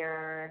trendy,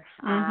 or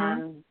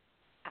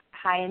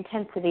high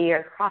intensity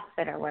or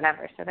CrossFit or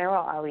whatever. So there will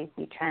always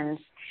be trends.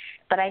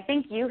 But I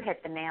think you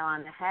hit the nail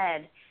on the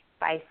head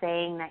by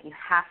saying that you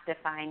have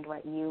to find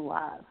what you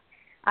love.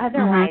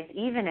 Otherwise,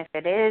 even if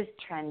it is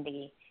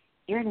trendy,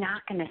 you're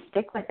not going to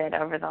stick with it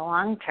over the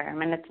long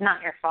term. And it's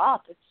not your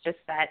fault. It's just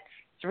that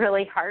it's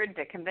really hard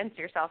to convince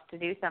yourself to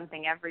do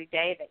something every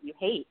day that you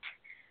hate.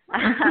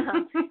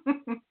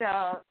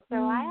 So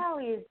I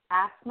always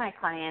ask my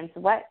clients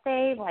what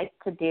they like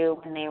to do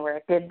when they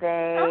work. Did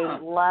they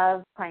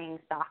love playing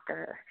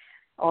soccer?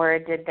 Or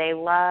did they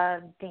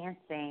love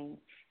dancing?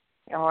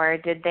 Or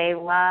did they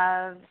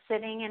love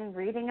sitting and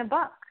reading a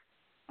book?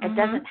 It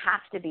doesn't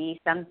have to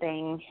be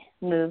something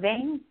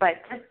moving,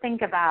 but just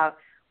think about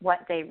what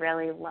they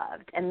really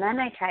loved. And then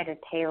I try to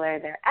tailor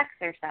their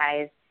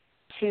exercise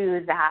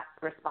to that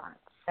response.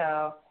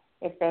 So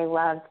if they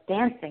loved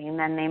dancing,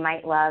 then they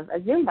might love a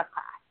Zumba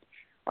class.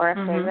 Or if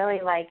they really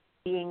like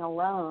being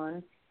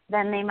alone,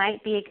 then they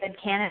might be a good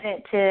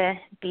candidate to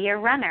be a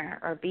runner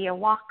or be a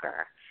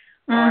walker.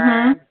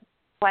 Or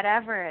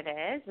whatever it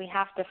is, we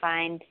have to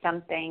find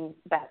something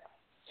that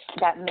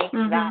makes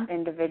that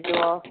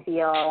individual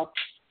feel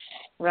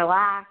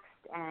relaxed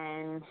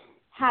and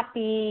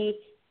happy,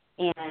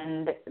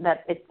 and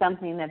that it's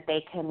something that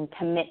they can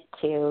commit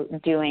to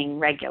doing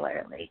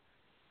regularly.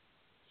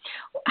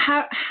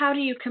 How do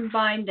you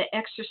combine the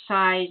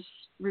exercise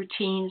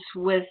routines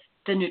with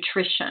the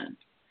nutrition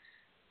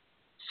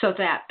so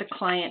that the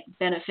client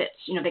benefits,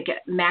 they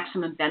get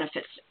maximum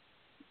benefits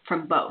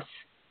from both?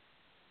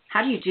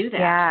 How do you do that?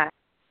 Yeah.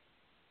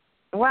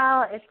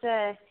 Well,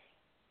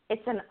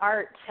 it's an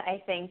art,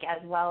 I think,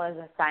 as well as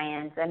a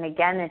science. And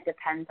again, it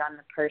depends on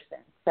the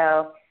person.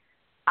 So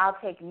I'll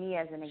take me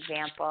as an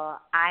example.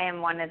 I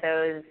am one of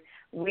those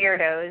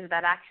weirdos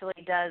that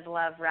actually does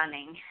love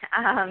running.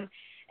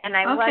 And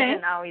I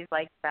wasn't always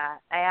like that.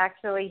 I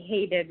actually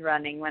hated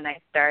running when I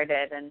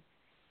started. And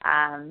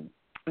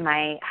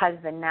my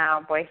husband,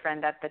 now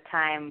boyfriend at the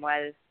time,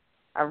 was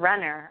a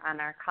runner on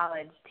our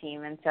college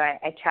team. And so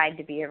I tried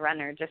to be a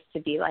runner just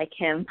to be like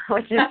him,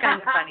 which is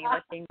kind of funny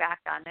looking back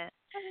on it.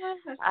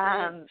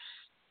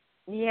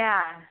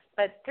 Yeah,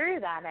 but through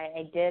that,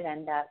 I did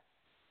end up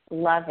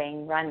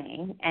loving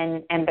running.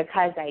 And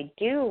because I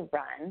do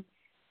run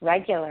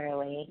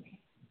regularly,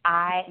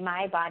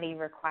 my body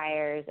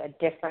requires a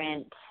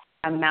different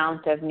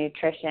amount of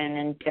nutrition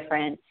and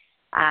different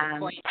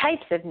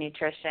types of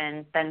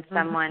nutrition than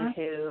someone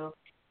who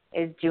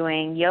is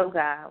doing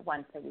yoga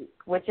once a week,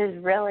 which is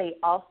really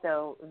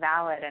also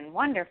valid and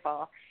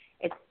wonderful.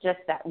 It's just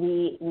that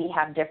we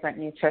have different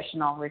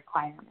nutritional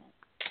requirements.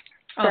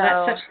 Oh,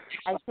 that's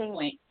such a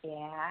point.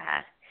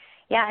 Yeah,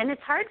 and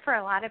it's hard for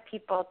a lot of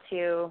people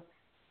to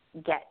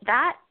get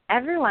that.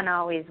 Everyone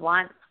always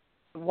wants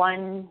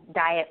one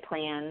diet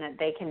plan that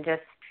they can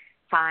just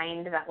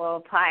find that will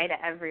apply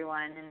to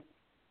everyone,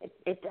 and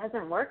it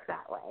doesn't work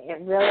that way.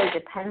 It really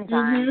depends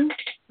on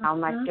how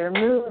much you're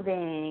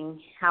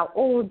moving, how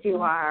old you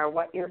are,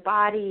 what your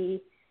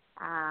body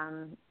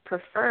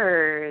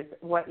prefers,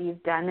 what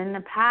you've done in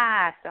the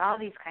past, all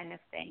these kind of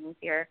things.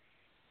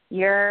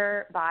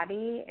 Your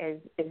body is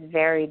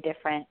very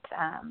different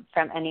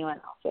from anyone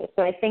else's.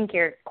 So I think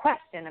your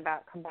question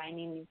about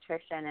combining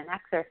nutrition and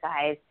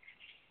exercise,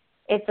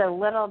 it's a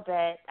little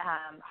bit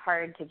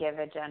hard to give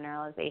a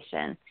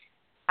generalization.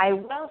 I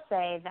will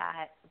say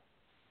that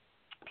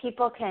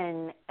people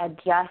can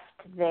adjust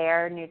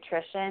their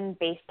nutrition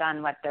based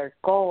on what their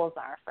goals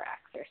are for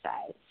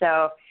exercise.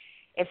 So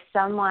if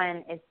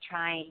someone is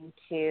trying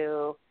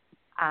to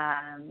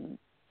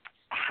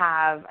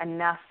have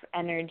enough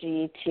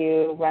energy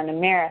to run a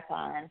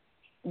marathon,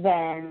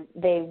 then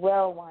they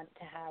will want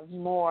to have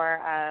more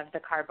of the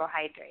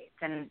carbohydrates.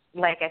 And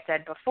like I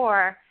said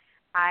before,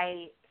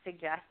 I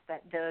suggest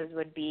that those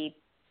would be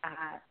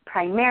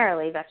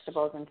primarily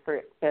vegetables and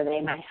fruits. So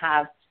they might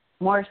have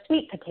more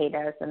sweet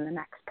potatoes than the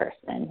next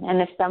person. And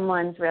if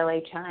someone's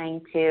really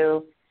trying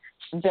to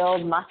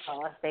build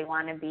muscle, if they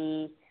want to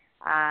be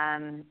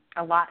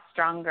a lot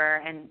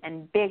stronger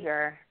and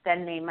bigger,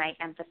 then they might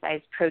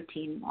emphasize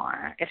protein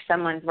more. If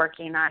someone's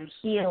working on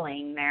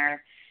healing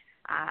their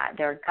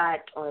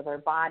gut or their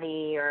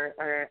body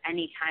or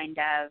any kind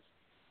of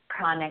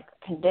chronic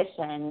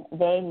condition,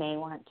 they may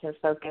want to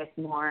focus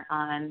more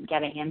on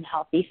getting in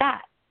healthy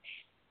fat.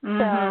 So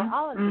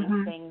all of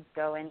these things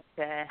go into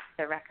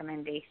the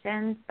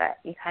recommendations, but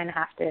you kind of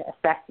have to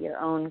assess your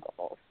own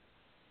goals.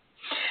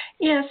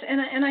 Yes,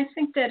 and I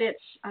think that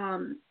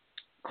it's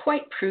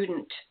quite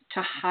prudent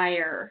to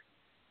hire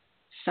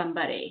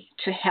somebody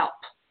to help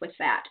with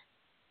that,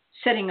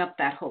 setting up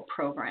that whole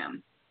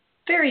program.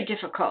 Very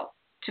difficult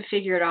to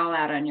figure it all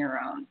out on your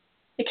own.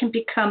 It can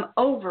become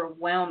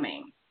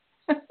overwhelming,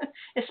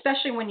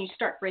 especially when you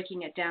start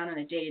breaking it down on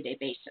a day-to-day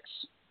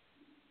basis.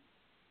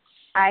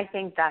 I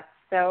think that's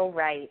so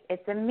right.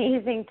 It's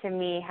amazing to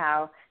me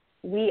how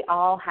we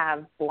all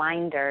have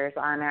blinders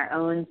on our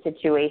own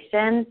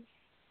situation,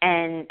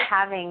 and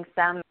having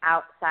some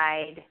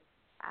outside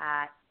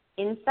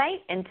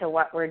insight into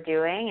what we're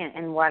doing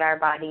and what our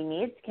body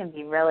needs can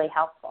be really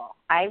helpful.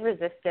 I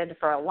resisted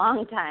for a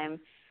long time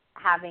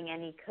having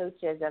any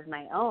coaches of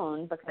my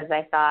own because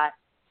I thought,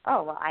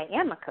 oh, well, I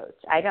am a coach.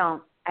 I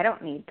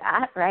don't need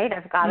that, right?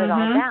 I've got it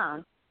all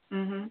down.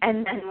 Mm-hmm.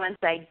 And then once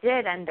I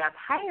did end up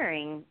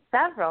hiring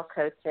several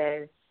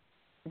coaches,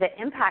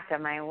 the impact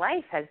on my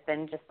life has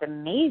been just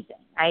amazing.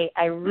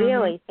 I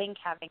really think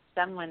having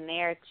someone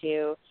there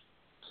to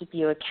keep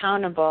you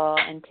accountable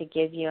and to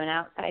give you an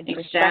outside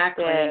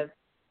perspective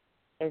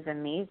is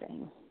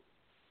amazing.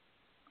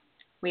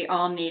 We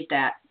all need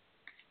that.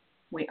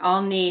 We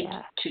all need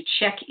to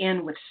check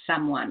in with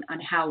someone on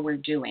how we're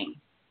doing.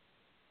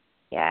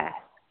 Yeah,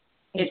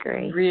 I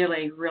agree. It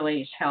really,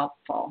 really is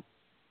helpful.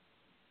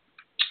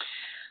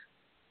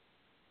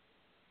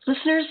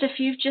 Listeners, if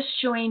you've just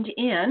joined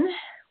in,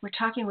 we're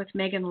talking with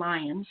Megan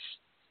Lyons.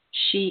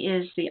 She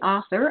is the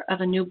author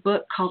of a new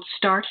book called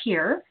Start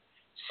Here,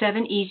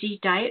 7 Easy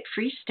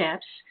Diet-Free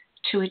Steps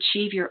to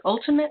Achieve Your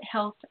Ultimate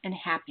Health and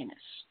Happiness.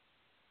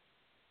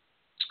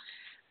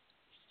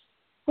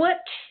 What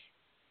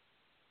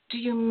do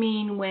you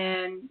mean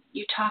when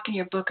you talk in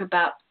your book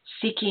about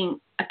seeking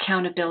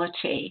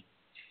accountability?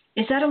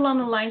 Is that along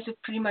the lines of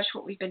pretty much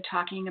what we've been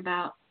talking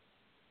about?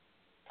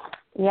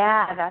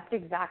 Yeah, that's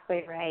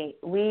exactly right.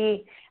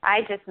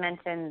 I just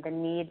mentioned the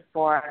need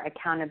for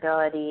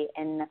accountability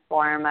in the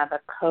form of a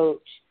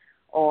coach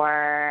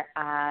or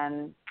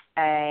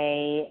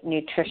a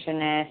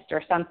nutritionist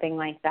or something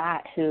like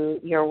that who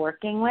you're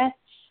working with.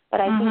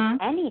 But I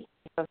think any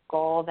type of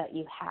goal that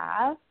you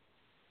have,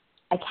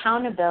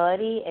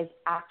 accountability is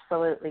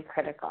absolutely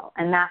critical.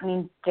 And that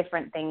means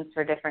different things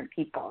for different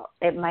people.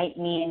 It might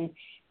mean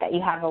that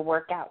you have a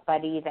workout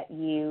buddy that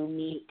you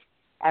meet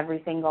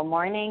every single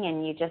morning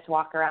and you just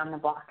walk around the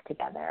block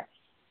together.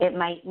 It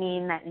might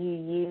mean that you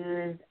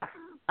use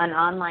an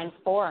online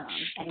forum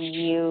and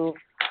you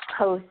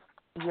post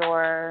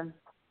your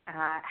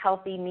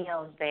healthy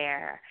meals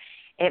there.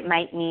 It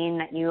might mean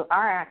that you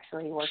are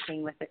actually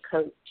working with a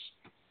coach.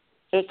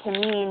 It can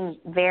mean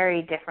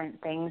very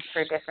different things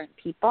for different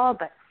people,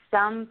 but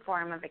some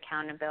form of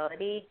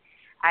accountability,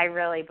 I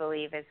really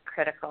believe, is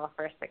critical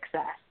for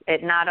success.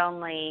 It not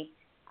only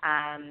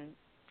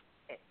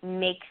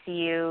makes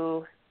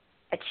you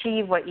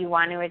achieve what you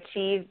want to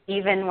achieve,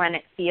 even when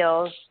it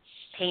feels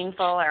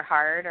painful or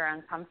hard or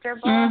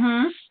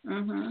uncomfortable,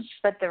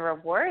 but the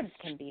rewards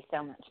can be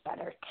so much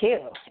better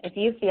too. If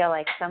you feel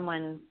like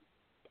someone's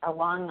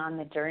along on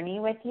the journey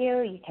with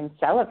you, you can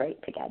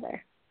celebrate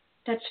together.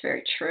 That's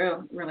very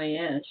true. It really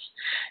is.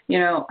 You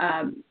know,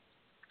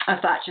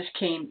 a thought just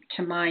came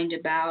to mind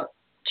about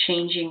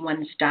changing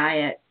one's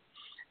diet.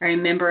 I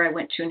remember I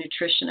went to a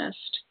nutritionist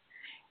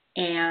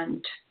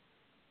and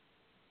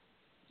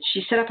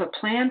she set up a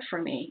plan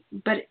for me,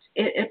 but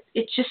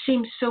it just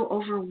seemed so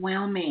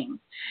overwhelming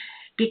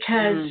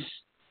because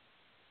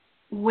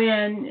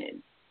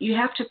when you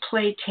have to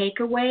play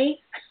takeaway,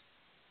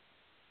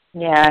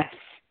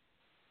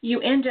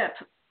 you end up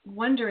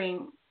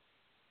wondering,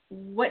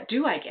 what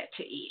do I get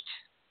to eat?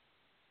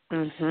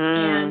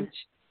 And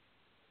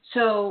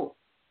so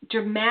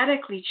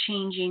dramatically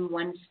changing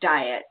one's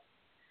diet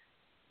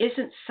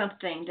isn't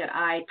something that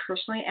I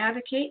personally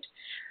advocate.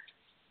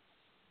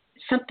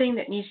 Something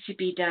that needs to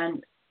be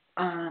done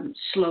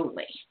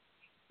slowly.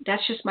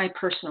 That's just my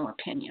personal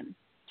opinion.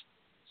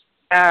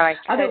 Oh, I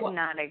could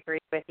not agree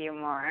with you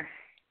more.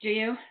 Do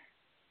you?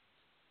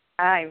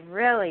 I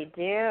really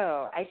do.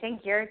 I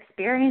think your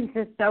experience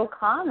is so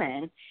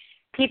common.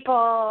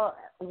 People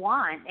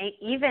want,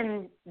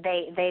 even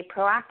they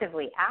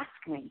proactively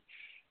ask me,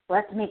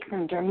 let's make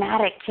some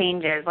dramatic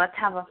changes. Let's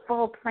have a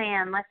full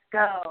plan. Let's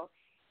go.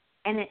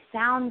 And it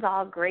sounds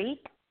all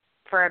great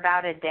for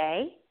about a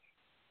day.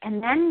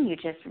 And then you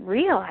just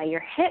realize you're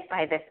hit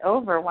by this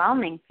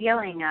overwhelming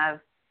feeling of,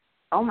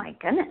 oh my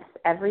goodness,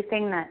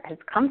 everything that is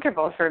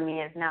comfortable for me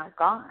is now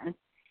gone.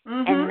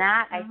 And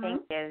that I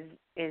think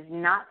is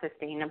not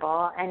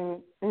sustainable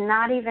and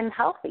not even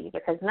healthy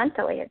because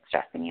mentally it's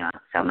stressing you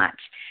out so much.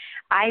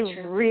 I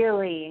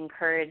really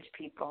encourage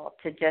people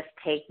to just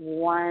take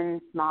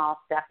one small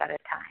step at a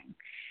time.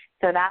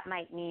 So that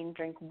might mean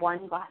drink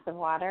 1 glass of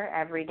water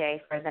every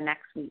day for the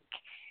next week.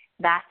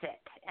 That's it.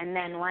 And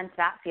then once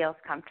that feels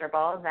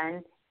comfortable,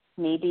 then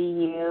maybe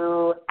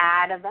you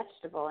add a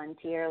vegetable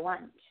into your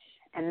lunch.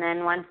 And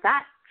then once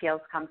that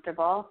feels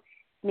comfortable,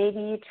 maybe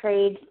you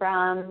trade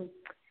from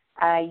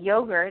a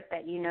yogurt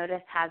that you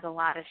notice has a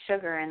lot of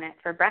sugar in it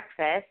for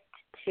breakfast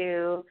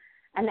to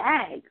an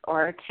egg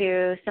or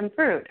to some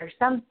fruit or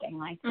something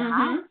like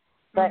that.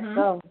 But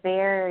go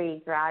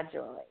very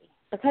gradually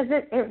because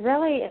it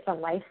really is a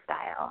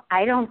lifestyle.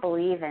 I don't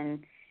believe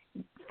in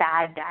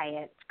fad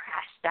diets,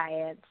 crash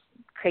diets,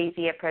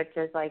 crazy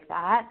approaches like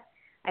that.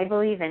 I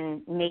believe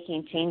in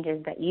making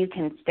changes that you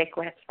can stick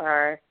with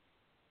for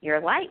your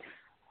life.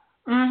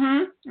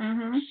 Yeah.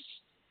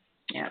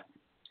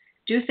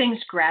 Do things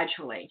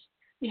gradually.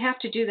 You have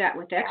to do that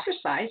with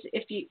exercise.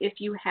 If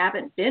you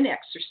haven't been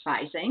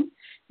exercising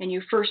and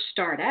you first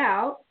start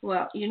out,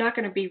 well, you're not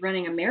going to be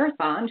running a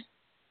marathon.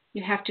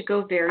 You have to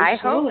go very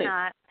slowly.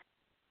 I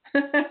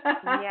hope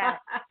not. Yeah.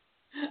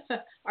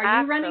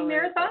 Are you running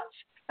marathons?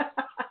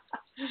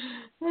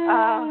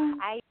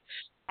 I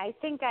I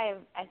think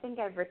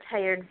I've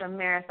retired from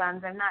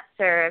marathons. I'm not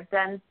sure. I've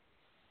done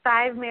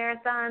 5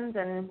 marathons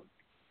and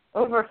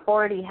over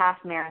 40 half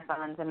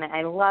marathons, and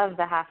I love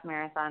the half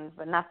marathons,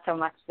 but not so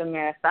much the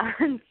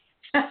marathons.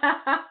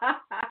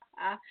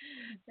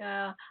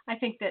 I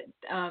think that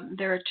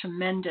they're a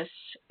tremendous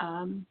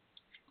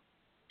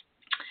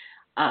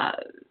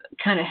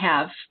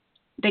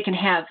they can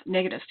have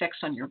negative effects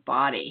on your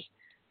body.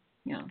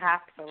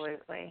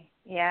 Absolutely,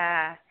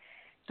 yeah.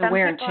 The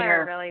wear and tear. Some people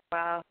are really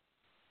well.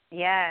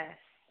 Yes,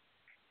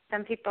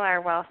 some people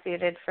are well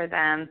suited for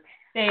them.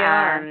 They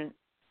are.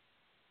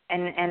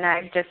 And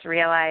I've just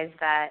realized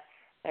that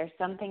there's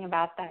something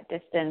about that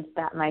distance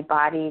that my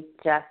body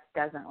just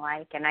doesn't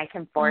like, and I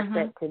can force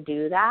it to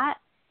do that,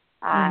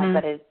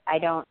 but I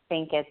don't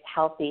think it's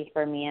healthy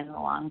for me in the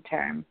long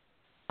term.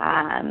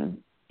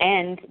 And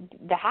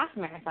the half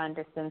marathon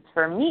distance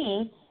for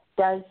me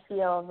does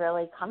feel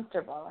really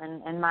comfortable,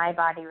 and my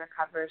body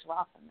recovers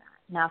well from that.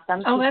 Now, some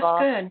people, that's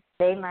good.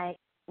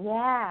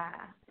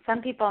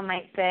 Some people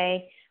might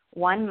say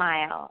 1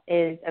 mile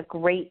is a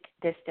great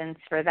distance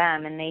for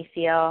them, and they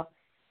feel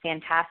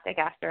fantastic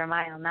after a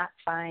mile, and that's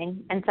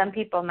fine. And some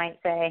people might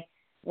say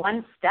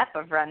 1 step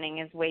of running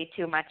is way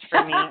too much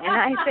for me, and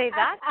I say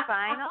that's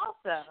fine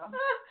also.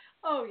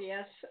 Oh,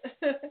 yes.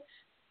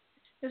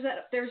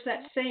 There's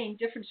that saying,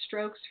 different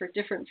strokes for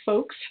different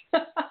folks.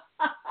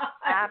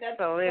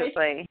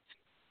 Absolutely.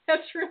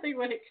 That's really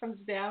what it comes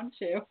down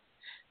to.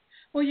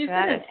 Well, you've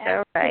been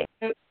so right.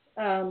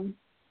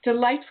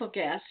 Delightful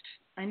guest.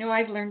 I know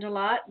I've learned a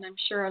lot, and I'm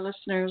sure our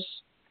listeners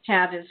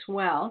have as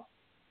well.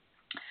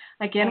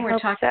 Again, we're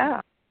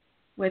talking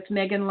with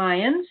Megan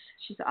Lyons.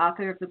 She's the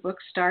author of the book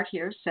Start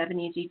Here, 7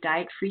 Easy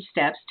Diet-Free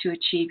Steps to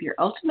Achieve Your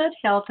Ultimate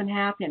Health and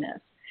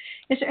Happiness.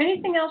 Is there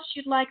anything else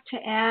you'd like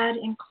to add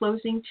in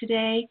closing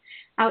today,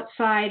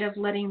 outside of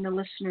letting the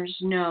listeners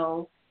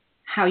know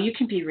how you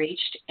can be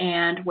reached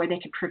and where they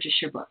can purchase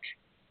your book?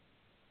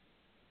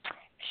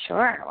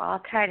 Sure. Well, I'll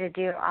try to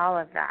do all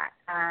of that.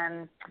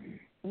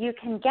 You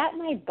can get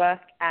my book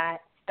at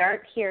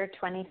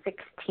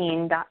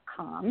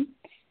starthere2016.com.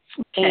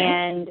 Okay.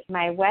 And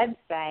my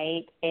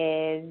website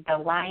is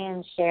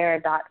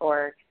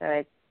thelyonsshare.org. So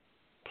it's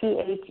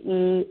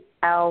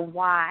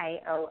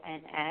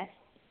THELYONS,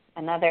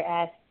 another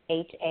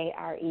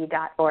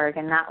SHARE.org,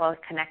 and that will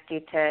connect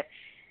you to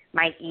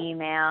my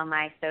email,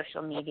 my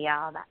social media,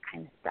 all that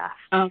kind of stuff.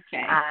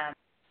 Okay.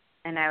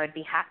 And I would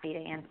be happy to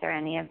answer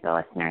any of the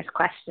listeners'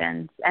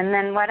 questions. And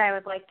then what I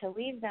would like to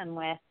leave them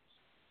with,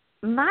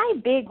 my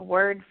big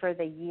word for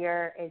the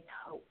year is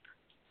hope.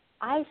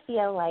 I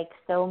feel like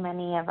so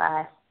many of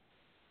us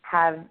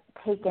have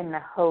taken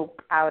the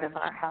hope out of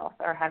our health,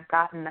 or have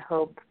gotten the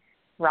hope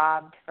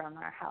robbed from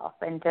our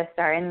health, and just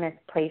are in this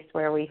place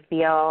where we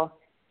feel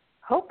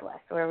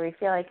hopeless, where we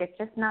feel like it's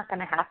just not going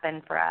to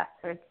happen for us,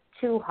 or it's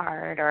too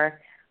hard,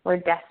 or we're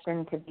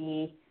destined to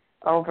be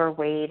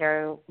overweight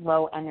or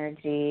low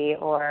energy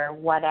or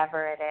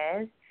whatever it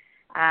is.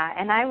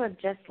 And I would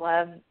just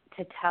love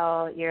to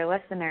tell your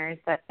listeners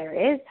that there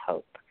is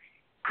hope.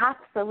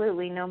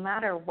 Absolutely, no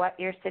matter what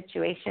your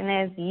situation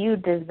is, you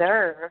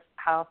deserve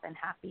health and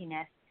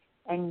happiness,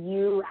 and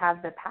you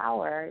have the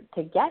power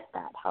to get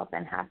that health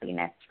and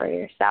happiness for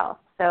yourself.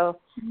 So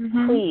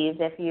please,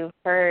 if you've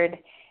heard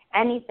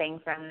anything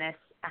from this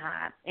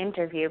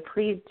interview,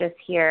 please just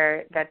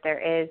hear that there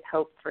is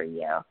hope for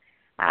you,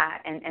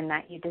 and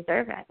that you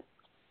deserve it.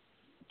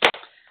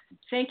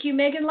 Thank you,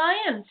 Megan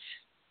Lyons.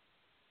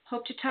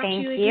 Hope to talk to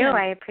you again. Thank you.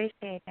 I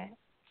appreciate it.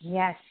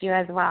 Yes, you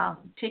as well.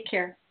 Take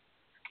care.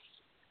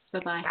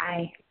 Bye-bye.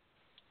 Bye.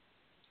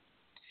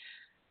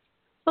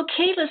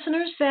 Okay,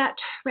 listeners, that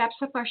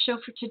wraps up our show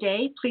for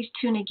today. Please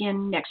tune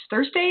again next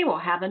Thursday. We'll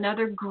have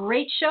another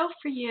great show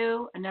for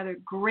you, another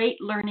great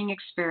learning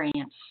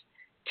experience.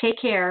 Take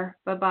care.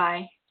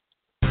 Bye-bye.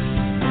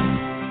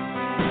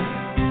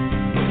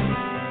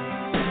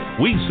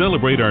 We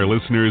celebrate our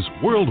listeners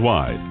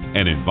worldwide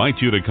and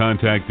invite you to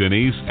contact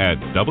Denise at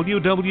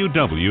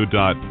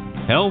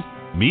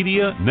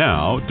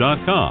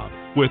www.healthmedianow.com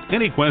with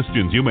any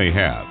questions you may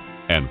have,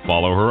 and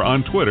follow her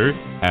on Twitter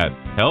at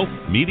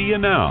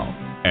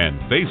HealthMediaNow and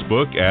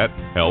Facebook at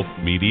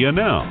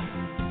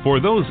HealthMediaNow. For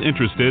those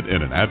interested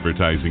in an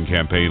advertising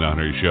campaign on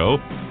her show,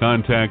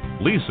 contact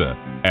Lisa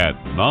at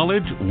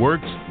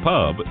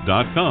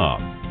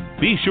KnowledgeWorksPub.com.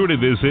 Be sure to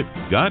visit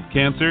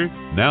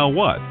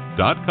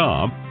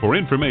GotCancerNowWhat.com for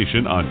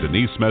information on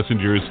Denise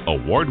Messenger's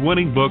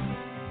award-winning book,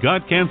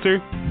 Got Cancer?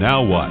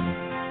 Now What?